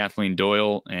to Kathleen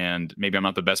Doyle, and maybe I'm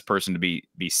not the best person to be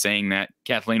saying that.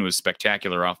 Kathleen was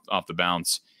spectacular off the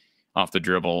bounce, off the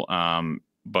dribble.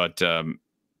 But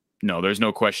no, there's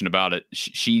no question about it.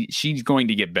 She's going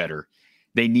to get better.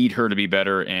 They need her to be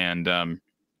better, and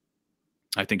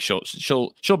I think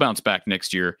she'll bounce back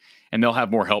next year, and they'll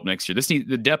have more help next year.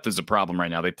 The depth is a problem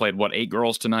right now. They played 8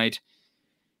 girls tonight,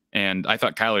 and I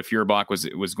thought Kylie Feuerbach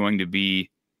was going to be.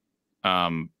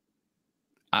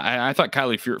 I thought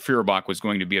Kylie Feuerbach was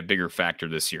going to be a bigger factor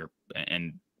this year,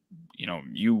 and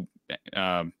you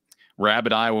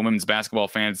rabid Iowa women's basketball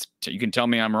fans, you can tell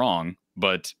me I'm wrong,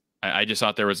 but I just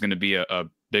thought there was going to be a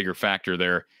bigger factor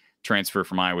there. Transfer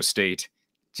from Iowa State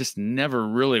just never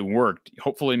really worked.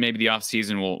 Hopefully, maybe the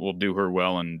offseason will do her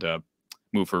well and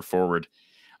move her forward.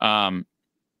 Doug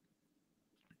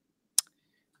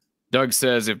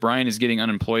says, if Brian is getting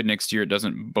unemployed next year, it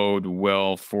doesn't bode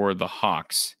well for the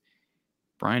Hawks.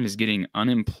 Brian is getting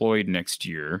unemployed next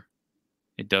year.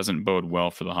 It doesn't bode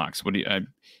well for the Hawks. What do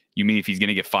you mean if he's going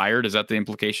to get fired? Is that the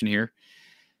implication here?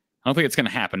 I don't think it's going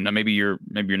to happen. Now, maybe you're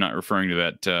not referring to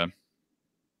that,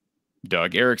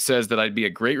 Doug. Eric says that I'd be a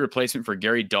great replacement for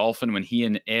Gary Dolphin when he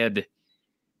and Ed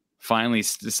finally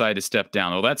decide to step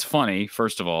down. Well, that's funny.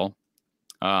 First of all,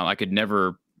 I could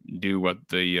never do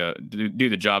do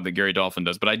the job that Gary Dolphin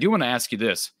does. But I do want to ask you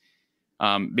this,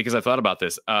 because I thought about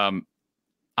this.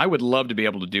 I would love to be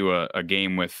able to do a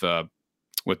game with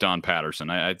Don Patterson.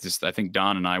 I think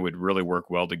Don and I would really work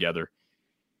well together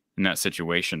in that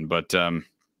situation. But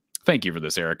thank you for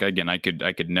this, Eric. Again, I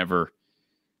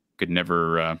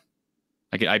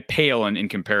pale in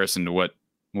comparison to what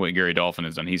Gary Dolphin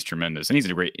has done. He's tremendous, and he's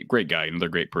a great guy, another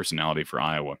great personality for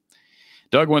Iowa.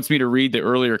 Doug wants me to read the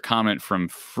earlier comment from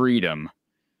Freedom.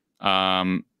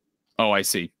 I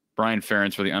see. Brian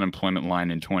Ferentz for the unemployment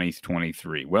line in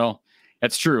 2023. Well,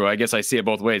 that's true. I guess I see it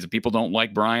both ways. If people don't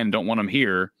like Brian, don't want him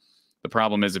here, the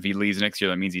problem is if he leaves next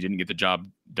year, that means he didn't get the job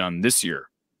done this year.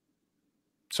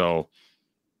 So,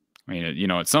 I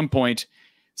mean, at some point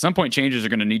changes are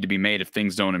going to need to be made if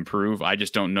things don't improve. I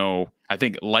just don't know. I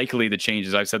think likely the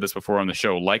changes, I've said this before on the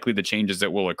show, likely the changes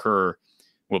that will occur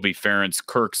will be Ferentz,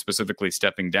 Kirk specifically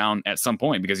stepping down at some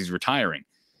point because he's retiring.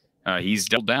 He's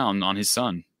doubled down on his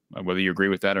son, whether you agree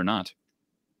with that or not.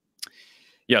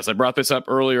 Yes, I brought this up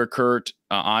earlier, Kurt.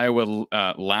 Iowa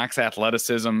lacks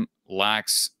athleticism,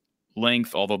 lacks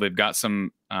length, although they've got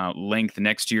some length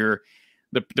next year.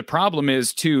 The problem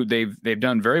is, too, they've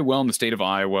done very well in the state of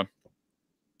Iowa.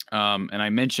 And I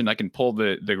mentioned I can pull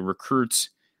the recruits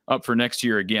up for next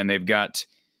year again. They've got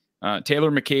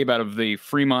Taylor McCabe out of the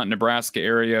Fremont, Nebraska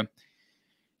area,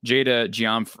 Jada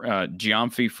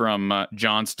Giamfi from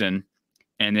Johnston,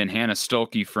 and then Hannah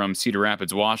Stolke from Cedar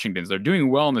Rapids, Washington. They're doing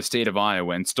well in the state of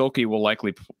Iowa, and Stolke will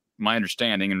likely, my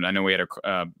understanding, and I know we had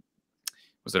our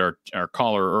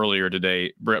caller earlier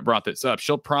today brought this up.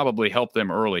 She'll probably help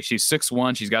them early. She's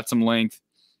 6'1". She's got some length.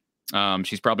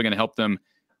 She's probably going to help them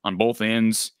on both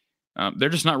ends. They're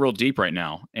just not real deep right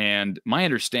now. And my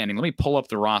understanding, let me pull up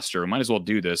the roster. We might as well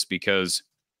do this because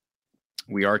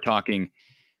we are talking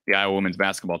the Iowa women's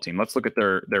basketball team. Let's look at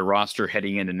their roster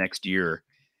heading into next year.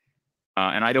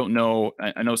 And I don't know.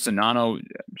 I know Sonano,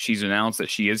 she's announced that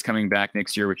she is coming back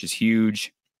next year, which is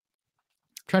huge.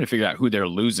 I'm trying to figure out who they're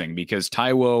losing because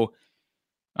Taiwo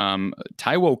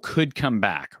could come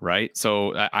back, right?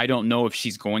 So I don't know if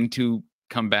she's going to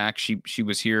come back. She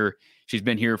was here. She's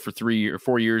been here for 3 or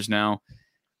 4 years now.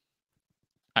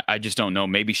 I just don't know.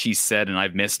 Maybe she said, and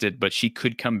I've missed it, but she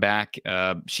could come back.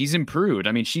 She's improved.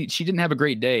 I mean, she didn't have a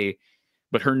great day,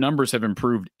 but her numbers have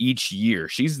improved each year.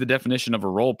 She's the definition of a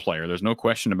role player. There's no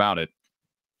question about it.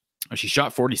 She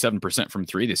shot 47% from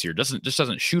three this year.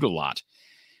 Doesn't shoot a lot.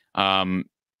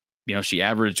 She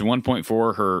averaged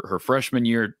 1.4 her freshman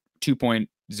year,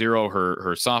 2.0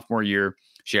 her sophomore year.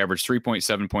 She averaged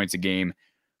 3.7 points a game.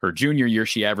 Her junior year,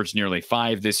 she averaged nearly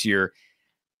 5 this year.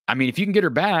 I mean, if you can get her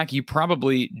back, you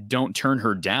probably don't turn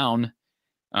her down.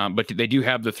 But they do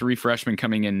have the 3 freshmen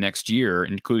coming in next year,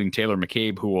 including Taylor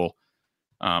McCabe, who will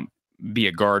be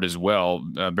a guard as well,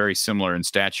 very similar in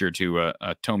stature to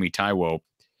Tomi Taiwo.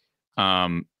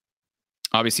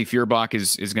 Obviously, Feuerbach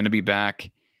is going to be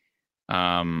back.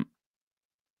 McKenna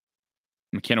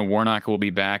Warnock will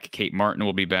be back. Kate Martin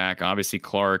will be back. Obviously,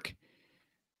 Clark.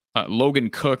 Logan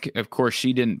Cook, of course,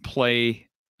 she didn't play.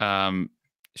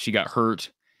 She got hurt.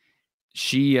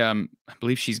 I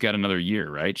believe she's got another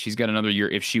year, right? She's got another year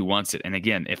if she wants it. And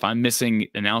again, if I'm missing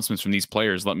announcements from these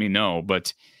players, let me know.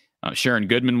 But Sharon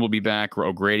Goodman will be back.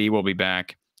 O'Grady will be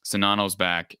back. Sonano's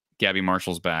back. Gabby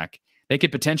Marshall's back. They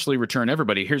could potentially return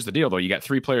everybody. Here's the deal, though. You got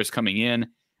 3 players coming in,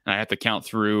 and I have to count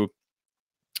through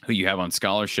who you have on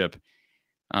scholarship.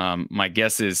 My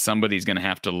guess is somebody's going to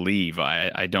have to leave.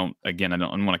 I don't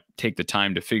want to take the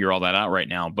time to figure all that out right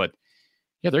now, but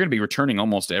yeah, they're going to be returning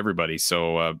almost everybody.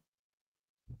 So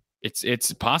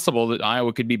it's possible that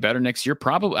Iowa could be better next year.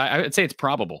 Probably, I would say it's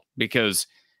probable, because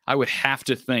I would have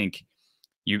to think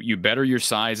you better your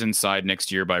size inside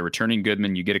next year by returning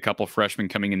Goodman. You get a couple freshmen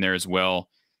coming in there as well.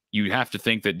 You have to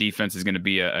think that defense is going to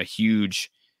be a huge,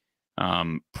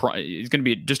 it's going to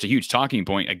be just a huge talking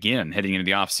point again heading into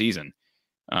the offseason.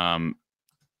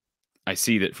 I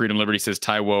see that Freedom Liberty says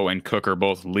Taiwo and Cook are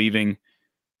both leaving.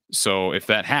 So if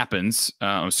that happens,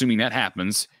 assuming that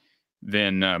happens,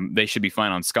 then they should be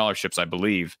fine on scholarships, I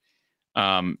believe.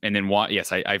 And then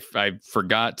yes, I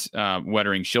forgot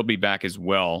Wettering. She'll be back as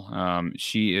well.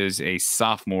 She is a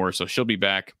sophomore, so she'll be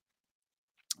back.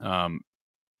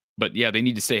 But yeah, they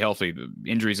need to stay healthy. The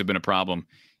injuries have been a problem,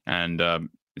 and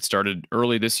it started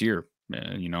early this year.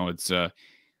 It's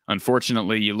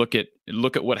unfortunately, you look at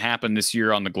what happened this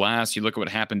year on the glass. You look at what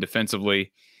happened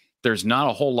defensively. There's not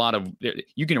a whole lot of,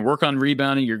 you can work on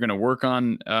rebounding. You're going to work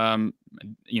on,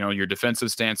 your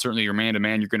defensive stance, certainly your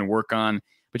man-to-man you're going to work on,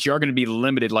 but you are going to be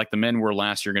limited like the men were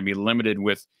last year. You're going to be limited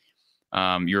with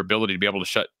your ability to be able to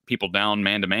shut people down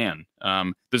man-to-man.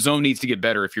 The zone needs to get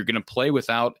better. If you're going to play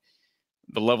without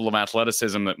the level of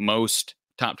athleticism that most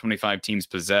top 25 teams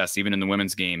possess, even in the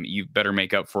women's game, you better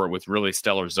make up for it with really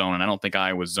stellar zone. And I don't think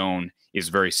Iowa's zone is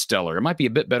very stellar. It might be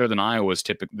a bit better than Iowa's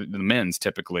the men's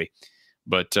typically.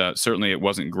 But certainly it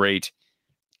wasn't great.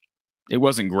 It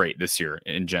wasn't great this year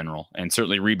in general. And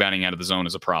certainly rebounding out of the zone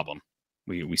is a problem.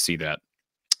 We see that.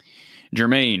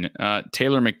 Jermaine,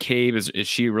 Taylor McCabe, is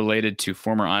she related to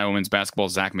former Iowa men's basketball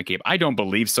Zach McCabe? I don't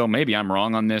believe so. Maybe I'm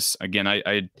wrong on this. Again,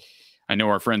 I know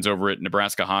our friends over at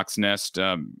Nebraska Hawks Nest.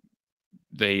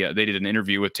 They did an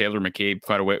interview with Taylor McCabe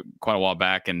quite a while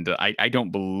back, and I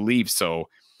don't believe so.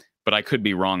 But I could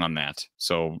be wrong on that.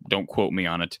 So don't quote me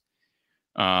on it.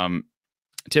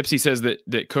 Tipsy says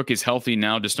that Cook is healthy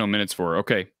now, just no minutes for her.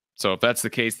 Okay, so if that's the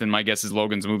case, then my guess is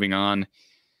Logan's moving on.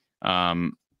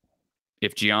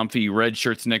 If Giamfi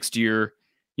redshirts next year,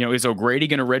 is O'Grady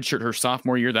going to redshirt her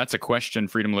sophomore year? That's a question.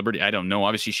 Freedom Liberty, I don't know.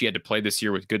 Obviously, she had to play this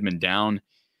year with Goodman down.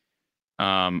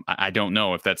 I don't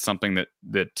know if that's something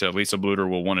that Lisa Bluter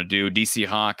will want to do. DC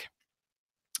Hawk,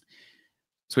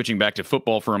 switching back to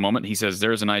football for a moment, he says,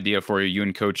 there's an idea for you. You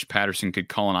and Coach Patterson could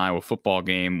call an Iowa football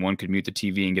game. One could mute the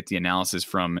TV and get the analysis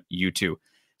from you two.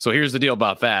 So here's the deal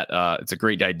about that. It's a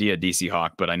great idea, DC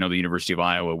Hawk, but I know the University of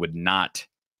Iowa would not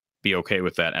be okay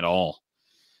with that at all.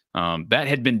 That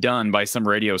had been done by some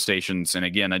radio stations. And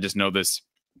again, I just know this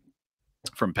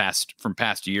from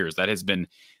past years.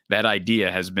 That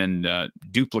idea has been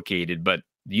duplicated, but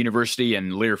the university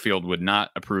and Learfield would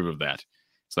not approve of that.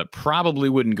 So that probably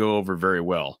wouldn't go over very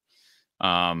well.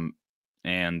 But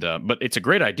it's a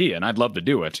great idea, and I'd love to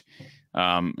do it.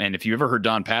 And if you ever heard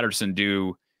Don Patterson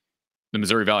do the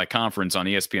Missouri Valley Conference on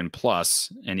ESPN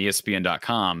Plus and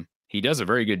ESPN.com, he does a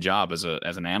very good job as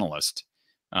an analyst.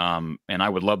 And I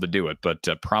would love to do it, but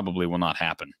probably will not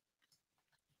happen.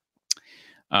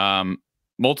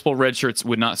 Multiple redshirts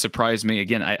would not surprise me.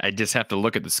 Again, I just have to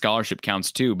look at the scholarship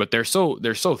counts too, but they're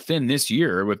so thin this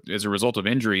year as a result of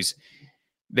injuries.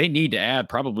 They need to add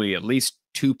probably at least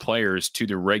 2 players to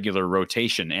the regular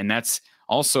rotation. And that's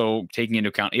also taking into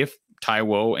account if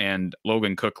Taiwo and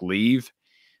Logan Cook leave,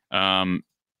 then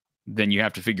you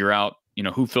have to figure out,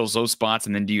 who fills those spots.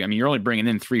 And then you're only bringing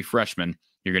in 3 freshmen.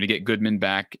 You're going to get Goodman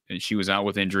back. She was out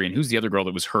with injury. And who's the other girl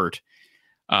that was hurt?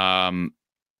 And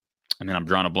then I'm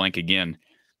drawing a blank again.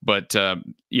 But they're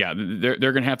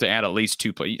going to have to add at least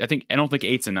 2 players. I don't think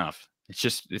 8's enough. It's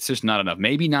just not enough.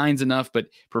 Maybe 9's enough, but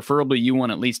preferably you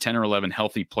want at least 10 or 11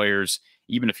 healthy players,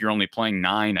 even if you're only playing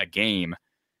 9 a game.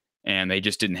 And they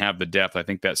just didn't have the depth. I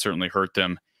think that certainly hurt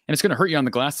them. And it's going to hurt you on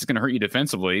the glass. It's going to hurt you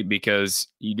defensively because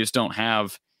you just don't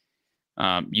have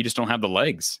the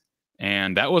legs.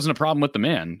 And that wasn't a problem with the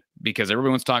men, because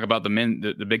everyone wants to talk about the men,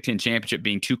 the Big Ten championship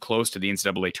being too close to the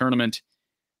NCAA tournament.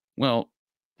 Well,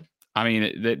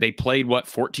 they played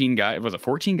 14 guys? Was it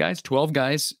 14 guys? 12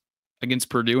 guys against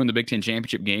Purdue in the Big Ten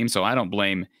championship game. So I don't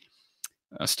blame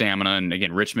stamina. And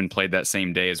again, Richmond played that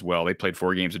same day as well. They played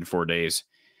 4 games in 4 days.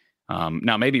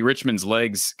 Now maybe Richmond's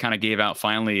legs kind of gave out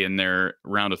finally in their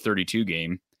round of 32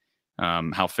 game.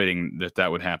 How fitting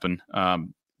that would happen.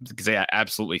 Because they got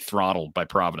absolutely throttled by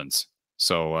Providence.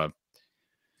 So,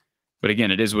 but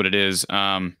again, it is what it is.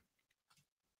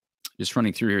 Just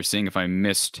running through here, seeing if I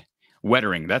missed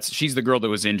Wettering. She's the girl that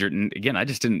was injured. And again, I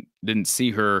just didn't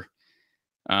see her.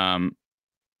 And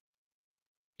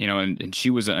she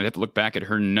was, I'd have to look back at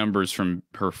her numbers from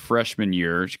her freshman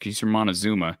year. She's from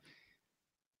Montezuma.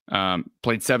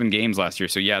 Played 7 games last year.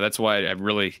 So yeah, that's why I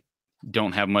really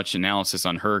don't have much analysis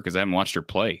on her, because I haven't watched her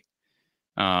play.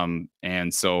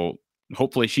 And so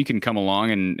hopefully she can come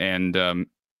along and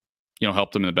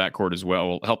help them in the backcourt as well.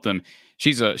 Will help them.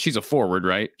 She's a forward,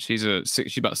 right? She's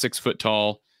about 6 foot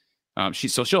tall.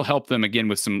 She'll help them again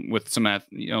with some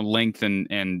length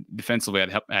and defensively.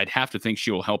 I'd have to think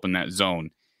she will help in that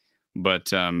zone,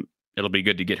 but it'll be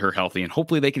good to get her healthy, and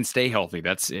hopefully they can stay healthy.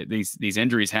 That's it. These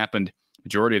injuries happened.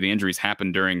 Majority of the injuries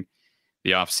happened during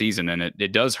the off season, and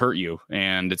it does hurt you,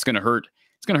 and it's going to hurt.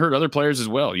 It's going to hurt other players as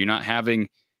well. You're not having,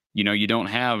 you don't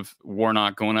have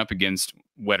Warnock going up against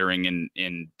Wettering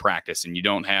in practice, and you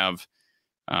don't have,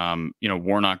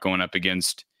 Warnock going up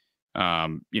against,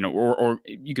 or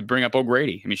you could bring up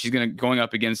O'Grady. I mean, she's going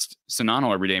up against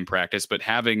Sonano every day in practice, but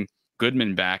having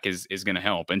Goodman back is going to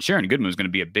help. And Sharon Goodman is going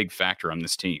to be a big factor on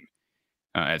this team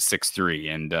at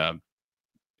 6'3", and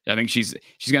I think she's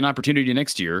got an opportunity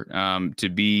next year to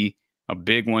be a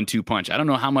big 1-2 punch. I don't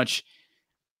know how much.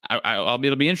 It'll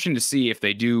be interesting to see if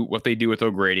they do what they do with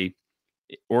O'Grady,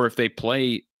 or if they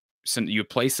play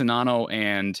Sonano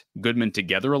and Goodman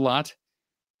together a lot,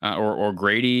 or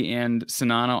Grady and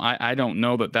Sonano. I don't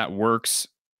know that works.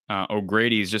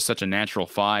 O'Grady is just such a natural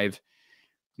 5,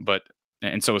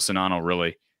 and so is Sonano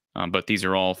really. But these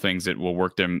are all things that will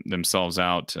work themselves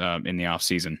out in the off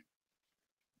season.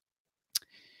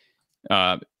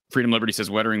 Freedom Liberty says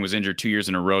Wettering was injured 2 years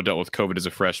in a row, dealt with COVID as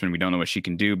a freshman. We don't know what she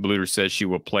can do. Bluter says she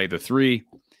will play the 3.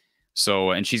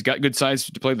 So, and she's got good size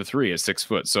to play the 3 at 6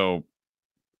 foot. So,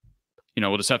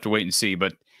 we'll just have to wait and see.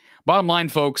 But bottom line,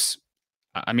 folks,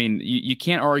 I mean, you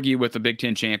can't argue with the Big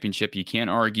Ten championship. You can't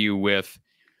argue with,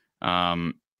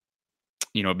 a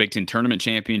Big Ten tournament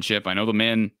championship. I know the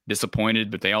men disappointed,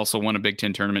 but they also won a Big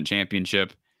Ten tournament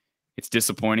championship. It's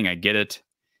disappointing. I get it.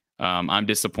 I'm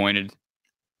disappointed.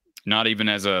 Not even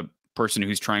as a person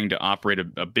who's trying to operate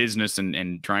a business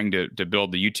and trying to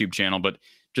build the YouTube channel, but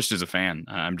just as a fan.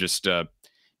 I'm just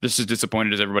as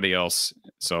disappointed as everybody else.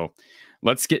 So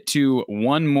let's get to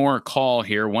one more call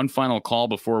here, one final call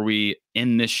before we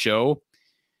end this show.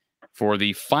 For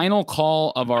the final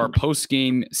call of our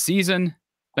post-game season.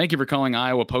 Thank you for calling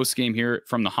Iowa post-game here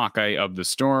from the Hawkeye of the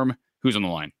Storm. Who's on the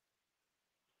line?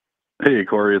 Hey,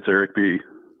 Corey, it's Eric B.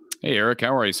 Hey, Eric.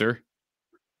 How are you, sir?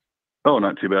 Oh,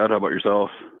 not too bad. How about yourself?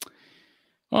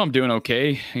 Well, I'm doing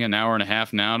okay. I got an hour and a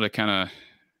half now to kind of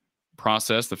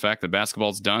process the fact that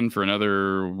basketball's done for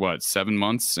another, 7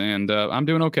 months, and I'm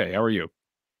doing okay. How are you?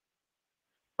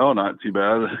 Oh, not too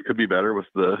bad. It could be better with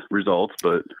the results,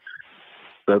 but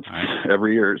that's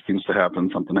every year it seems to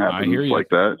happen. Something happens like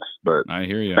that. But I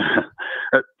hear you.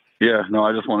 Yeah, no,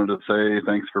 I just wanted to say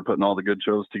thanks for putting all the good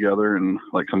shows together, and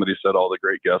like somebody said, all the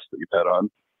great guests that you've had on.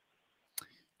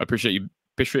 I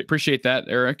appreciate that,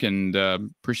 Eric, and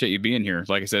appreciate you being here.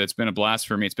 Like I said, it's been a blast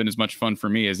for me. It's been as much fun for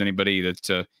me as anybody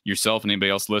that yourself and anybody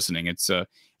else listening. It's a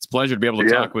pleasure to be able to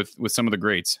talk with some of the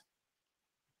greats.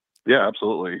 Yeah,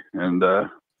 absolutely. And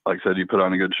like I said, you put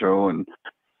on a good show, and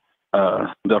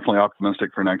definitely optimistic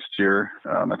for next year.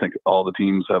 I think all the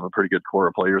teams have a pretty good core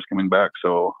of players coming back,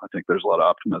 so I think there's a lot of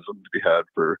optimism to be had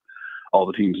for all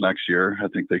the teams next year. I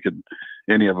think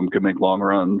any of them could make long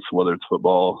runs, whether it's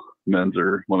football, men's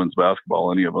or women's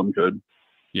basketball, any of them could.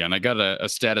 Yeah, and I got a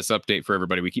status update for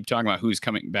everybody. We keep talking about who's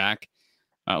coming back.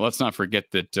 Let's not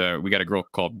forget that we got a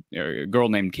girl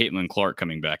named Caitlin Clark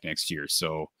coming back next year.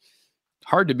 So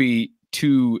hard to be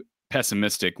too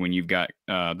pessimistic when you've got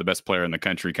the best player in the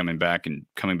country coming back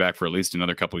for at least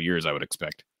another couple of years, I would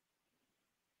expect.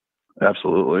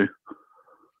 Absolutely.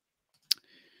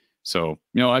 So,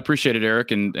 I appreciate it,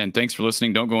 Eric, and thanks for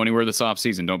listening. Don't go anywhere this off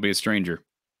season. Don't be a stranger.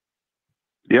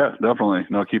 Yeah, definitely.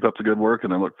 No, keep up the good work,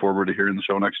 and I look forward to hearing the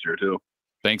show next year too.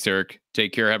 Thanks, Eric.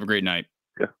 Take care. Have a great night.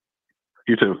 Yeah.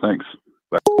 You too. Thanks.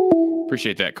 Bye.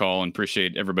 Appreciate that call and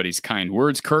appreciate everybody's kind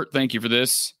words. Kurt, thank you for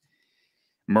this.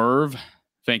 Merv,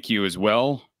 thank you as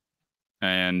well.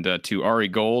 And to Ari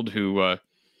Gold, who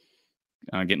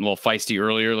getting a little feisty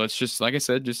earlier. Let's just, like I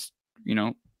said,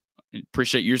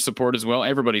 appreciate your support as well.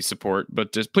 Everybody's support,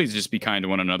 but please just be kind to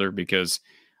one another, because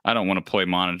I don't want to play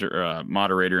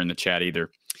moderator in the chat either.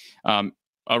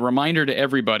 A reminder to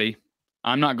everybody,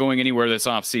 I'm not going anywhere this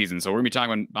off season. So we're going to be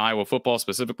talking about Iowa football,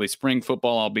 specifically spring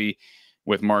football. I'll be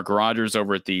with Mark Rogers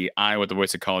over at the Iowa, the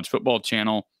Voice of College Football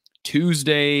channel,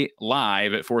 Tuesday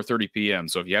live at 4:30 p.m.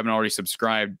 So if you haven't already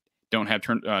subscribed, don't have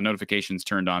notifications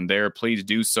turned on there, please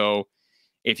do so.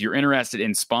 If you're interested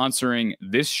in sponsoring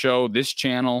this show, this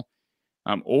channel,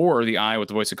 or the Iowa,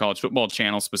 the Voice of College Football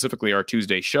channel, specifically our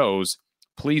Tuesday shows,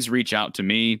 please reach out to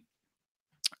me.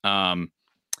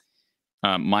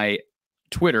 My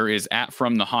Twitter is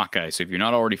 @FromTheHawkeye. So if you're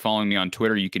not already following me on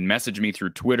Twitter, you can message me through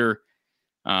Twitter.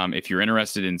 If you're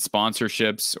interested in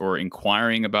sponsorships or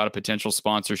inquiring about a potential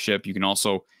sponsorship, you can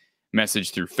also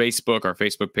message through Facebook, our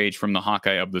Facebook page, From the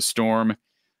Hawkeye of the Storm.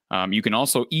 You can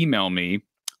also email me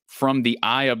from the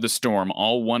Eye of the Storm,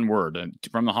 all one word.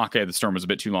 From the Hawkeye of the Storm was a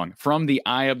bit too long. From the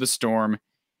Eye of the Storm.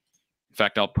 In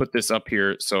fact, I'll put this up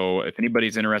here. So if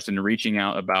anybody's interested in reaching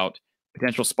out about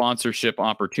potential sponsorship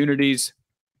opportunities,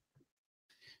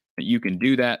 you can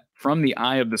do that from the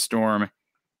Eye of the Storm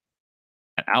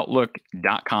at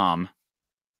outlook.com.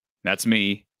 That's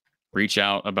me. Reach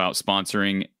out about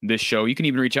sponsoring this show. You can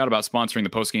even reach out about sponsoring the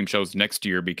post-game shows next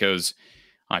year, because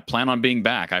I plan on being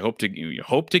back. I hope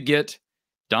to get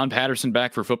Don Patterson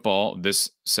back for football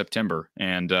this September,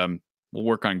 and we'll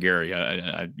work on Gary.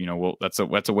 That's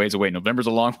a ways away. November's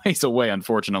a long ways away,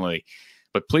 unfortunately.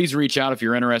 But please reach out if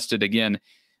you're interested. Again,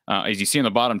 as you see on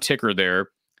the bottom ticker there,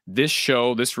 this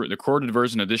show, this recorded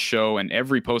version of this show, and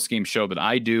every post-game show that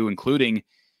I do, including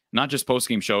not just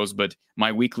post-game shows, but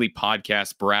my weekly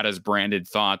podcast, Brada's Branded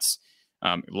Thoughts.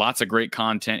 Lots of great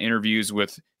content, interviews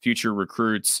with future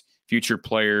recruits, future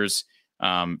players,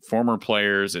 former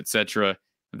players, etc.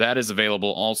 That is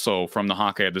available also from the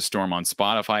Hawkeye of the Storm on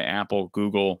Spotify, Apple,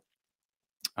 Google,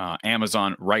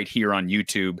 Amazon, right here on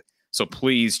YouTube. So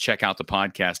please check out the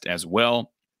podcast as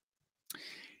well.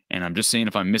 And I'm just seeing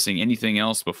if I'm missing anything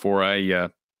else before I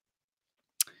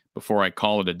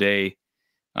call it a day.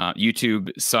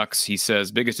 YouTube sucks. He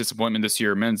says, biggest disappointment this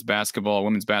year: men's basketball,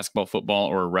 women's basketball, football,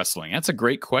 or wrestling? That's a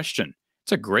great question.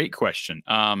 It's a great question.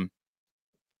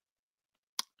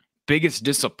 Biggest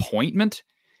disappointment?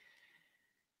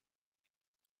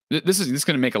 This is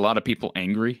going to make a lot of people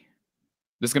angry.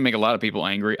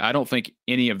 I don't think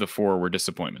any of the four were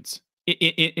disappointments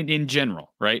in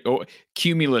general, right?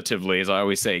 Cumulatively, as I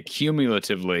always say,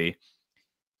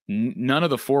 none of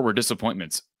the four were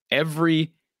disappointments.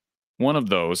 Every one of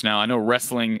those. Now, I know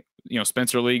wrestling,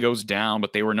 Spencer Lee goes down,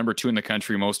 but they were number 2 in the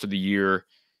country most of the year.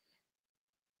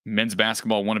 Men's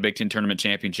basketball won a Big Ten tournament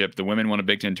championship. The women won a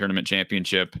Big Ten tournament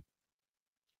championship.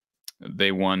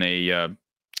 They won a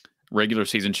regular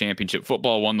season championship.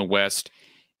 Football won the West.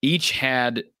 Each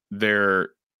had their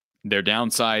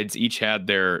downsides. Each had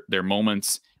their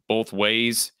moments both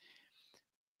ways.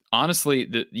 Honestly,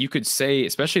 you could say,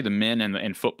 especially the men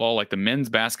and football, like the men's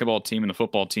basketball team and the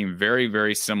football team, very,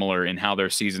 very similar in how their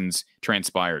seasons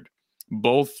transpired.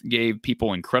 Both gave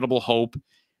people incredible hope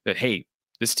that, hey,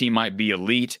 this team might be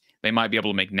elite. They might be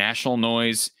able to make national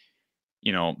noise.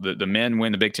 The men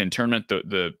win the Big Ten tournament.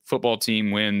 The football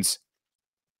team wins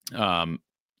the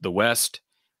West.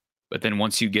 But then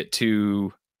once you get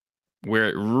to where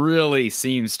it really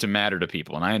seems to matter to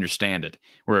people, and I understand it,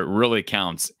 where it really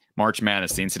counts, March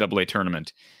Madness, the NCAA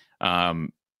tournament,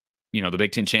 the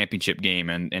Big Ten championship game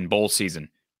and bowl season,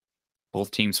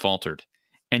 both teams faltered.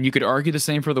 And you could argue the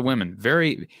same for the women.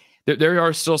 There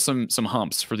are still some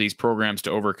humps for these programs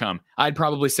to overcome. I'd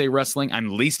probably say wrestling.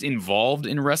 I'm least involved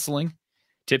in wrestling.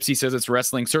 Tipsy says it's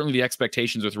wrestling. Certainly the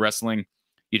expectations with wrestling,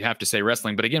 you'd have to say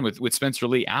wrestling. But again, with Spencer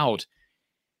Lee out,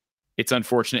 it's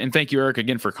unfortunate. And thank you, Eric,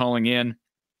 again for calling in.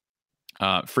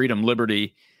 Freedom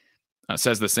Liberty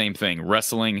says the same thing.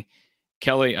 Wrestling.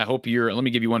 Kelly, I hope let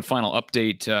me give you one final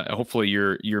update. Hopefully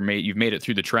you've made it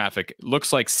through the traffic.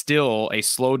 Looks like still a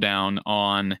slowdown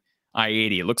on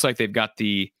I-80. It looks like they've got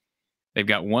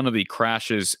one of the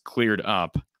crashes cleared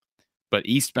up, but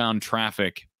eastbound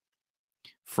traffic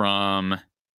from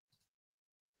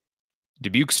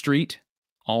Dubuque Street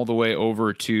almost all the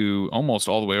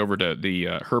way over to the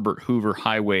Herbert Hoover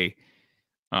Highway,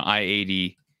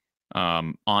 I-80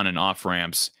 on and off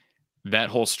ramps. That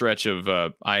whole stretch of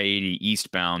I-80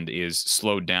 eastbound is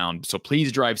slowed down. So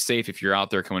please drive safe if you're out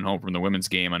there coming home from the women's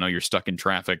game. I know you're stuck in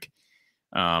traffic.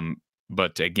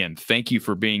 But again, thank you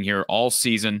for being here all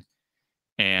season.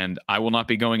 And I will not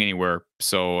be going anywhere.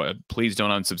 So please don't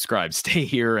unsubscribe. Stay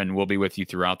here and we'll be with you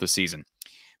throughout the season.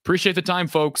 Appreciate the time,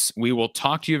 folks. We will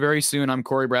talk to you very soon. I'm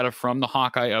Corey Brada from the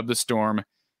Hawkeye of the Storm.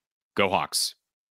 Go Hawks.